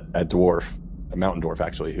 There's a dwarf, a mountain dwarf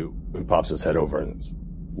actually, who pops his head over and says,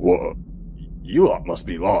 "Whoa, you lot must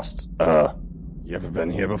be lost. You ever been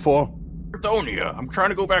here before?" Thonia, I'm trying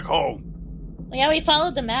to go back home. Well, yeah, we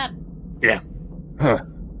followed the map. Yeah. Huh.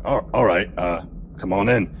 All right. Come on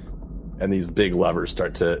in. And these big levers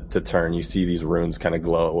start to turn. You see these runes kind of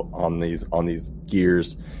glow on these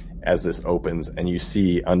gears as this opens, and you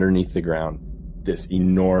see underneath the ground this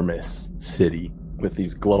enormous city with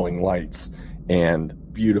these glowing lights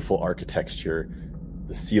and beautiful architecture.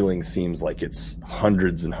 The ceiling seems like it's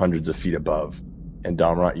hundreds and hundreds of feet above. And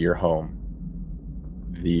Domrot, you're home.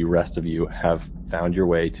 The rest of you have found your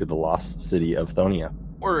way to the lost city of Thonia.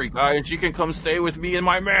 Worry, guys, you can come stay with me in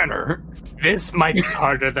my manor. This might be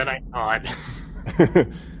harder than I thought.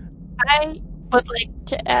 I would like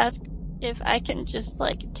to ask if I can just,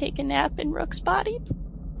 take a nap in Rook's body.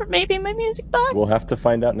 Or maybe my music box. We'll have to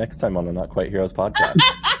find out next time on the Not Quite Heroes podcast.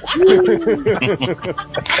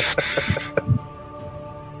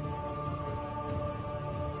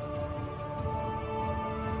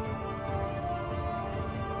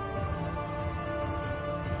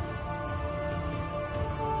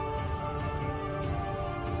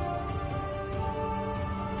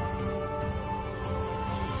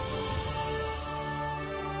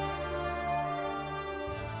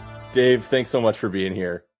 Dave, thanks so much for being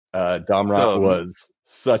here. Domrot was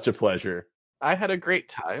such a pleasure. I had a great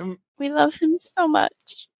time. We love him so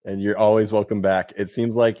much. And you're always welcome back. It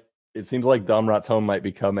seems like Domrot's home might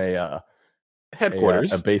become a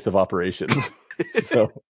Headquarters. a base of operations. So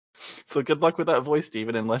good luck with that voice,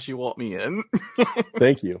 Steven, unless you want me in.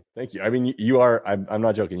 Thank you. I mean, you are, I'm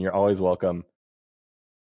not joking. You're always welcome.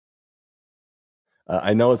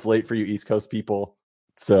 I know it's late for you East Coast people.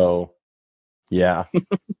 So yeah,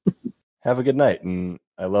 have a good night. And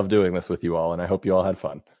I love doing this with you all. And I hope you all had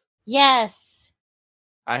fun. Yes.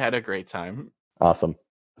 I had a great time. Awesome.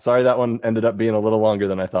 Sorry that one ended up being a little longer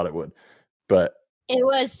than I thought it would, but It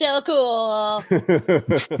was so cool.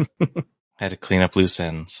 Had to clean up loose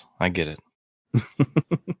ends. I get it.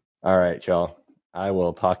 All right, y'all. I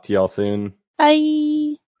will talk to y'all soon.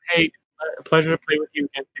 Bye. Hey, pleasure to play with you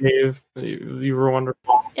again, Dave. You were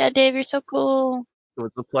wonderful. Yeah, Dave, you're so cool. It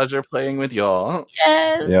was a pleasure playing with y'all.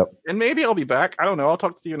 Yes. Yep. And maybe I'll be back. I don't know. I'll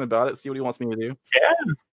talk to Steven about it, see what he wants me to do.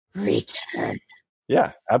 Return.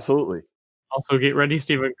 Yeah, absolutely. Also, get ready,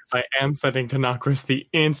 Steven, because I am setting to Nokris the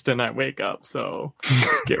instant I wake up, so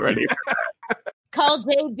get ready. Call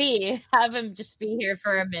JB. Have him just be here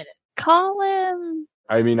for a minute. Call him.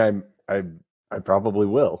 I mean, I probably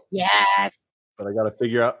will, Yes. but I got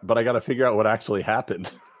to figure out what actually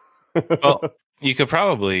happened. Well, you could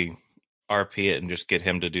probably RP it and just get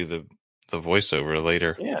him to do the voiceover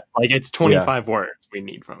later. Yeah, it's 25 words we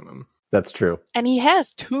need from him. That's true. And he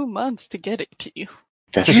has 2 months to get it to you.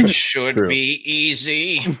 It should True. be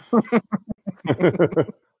easy.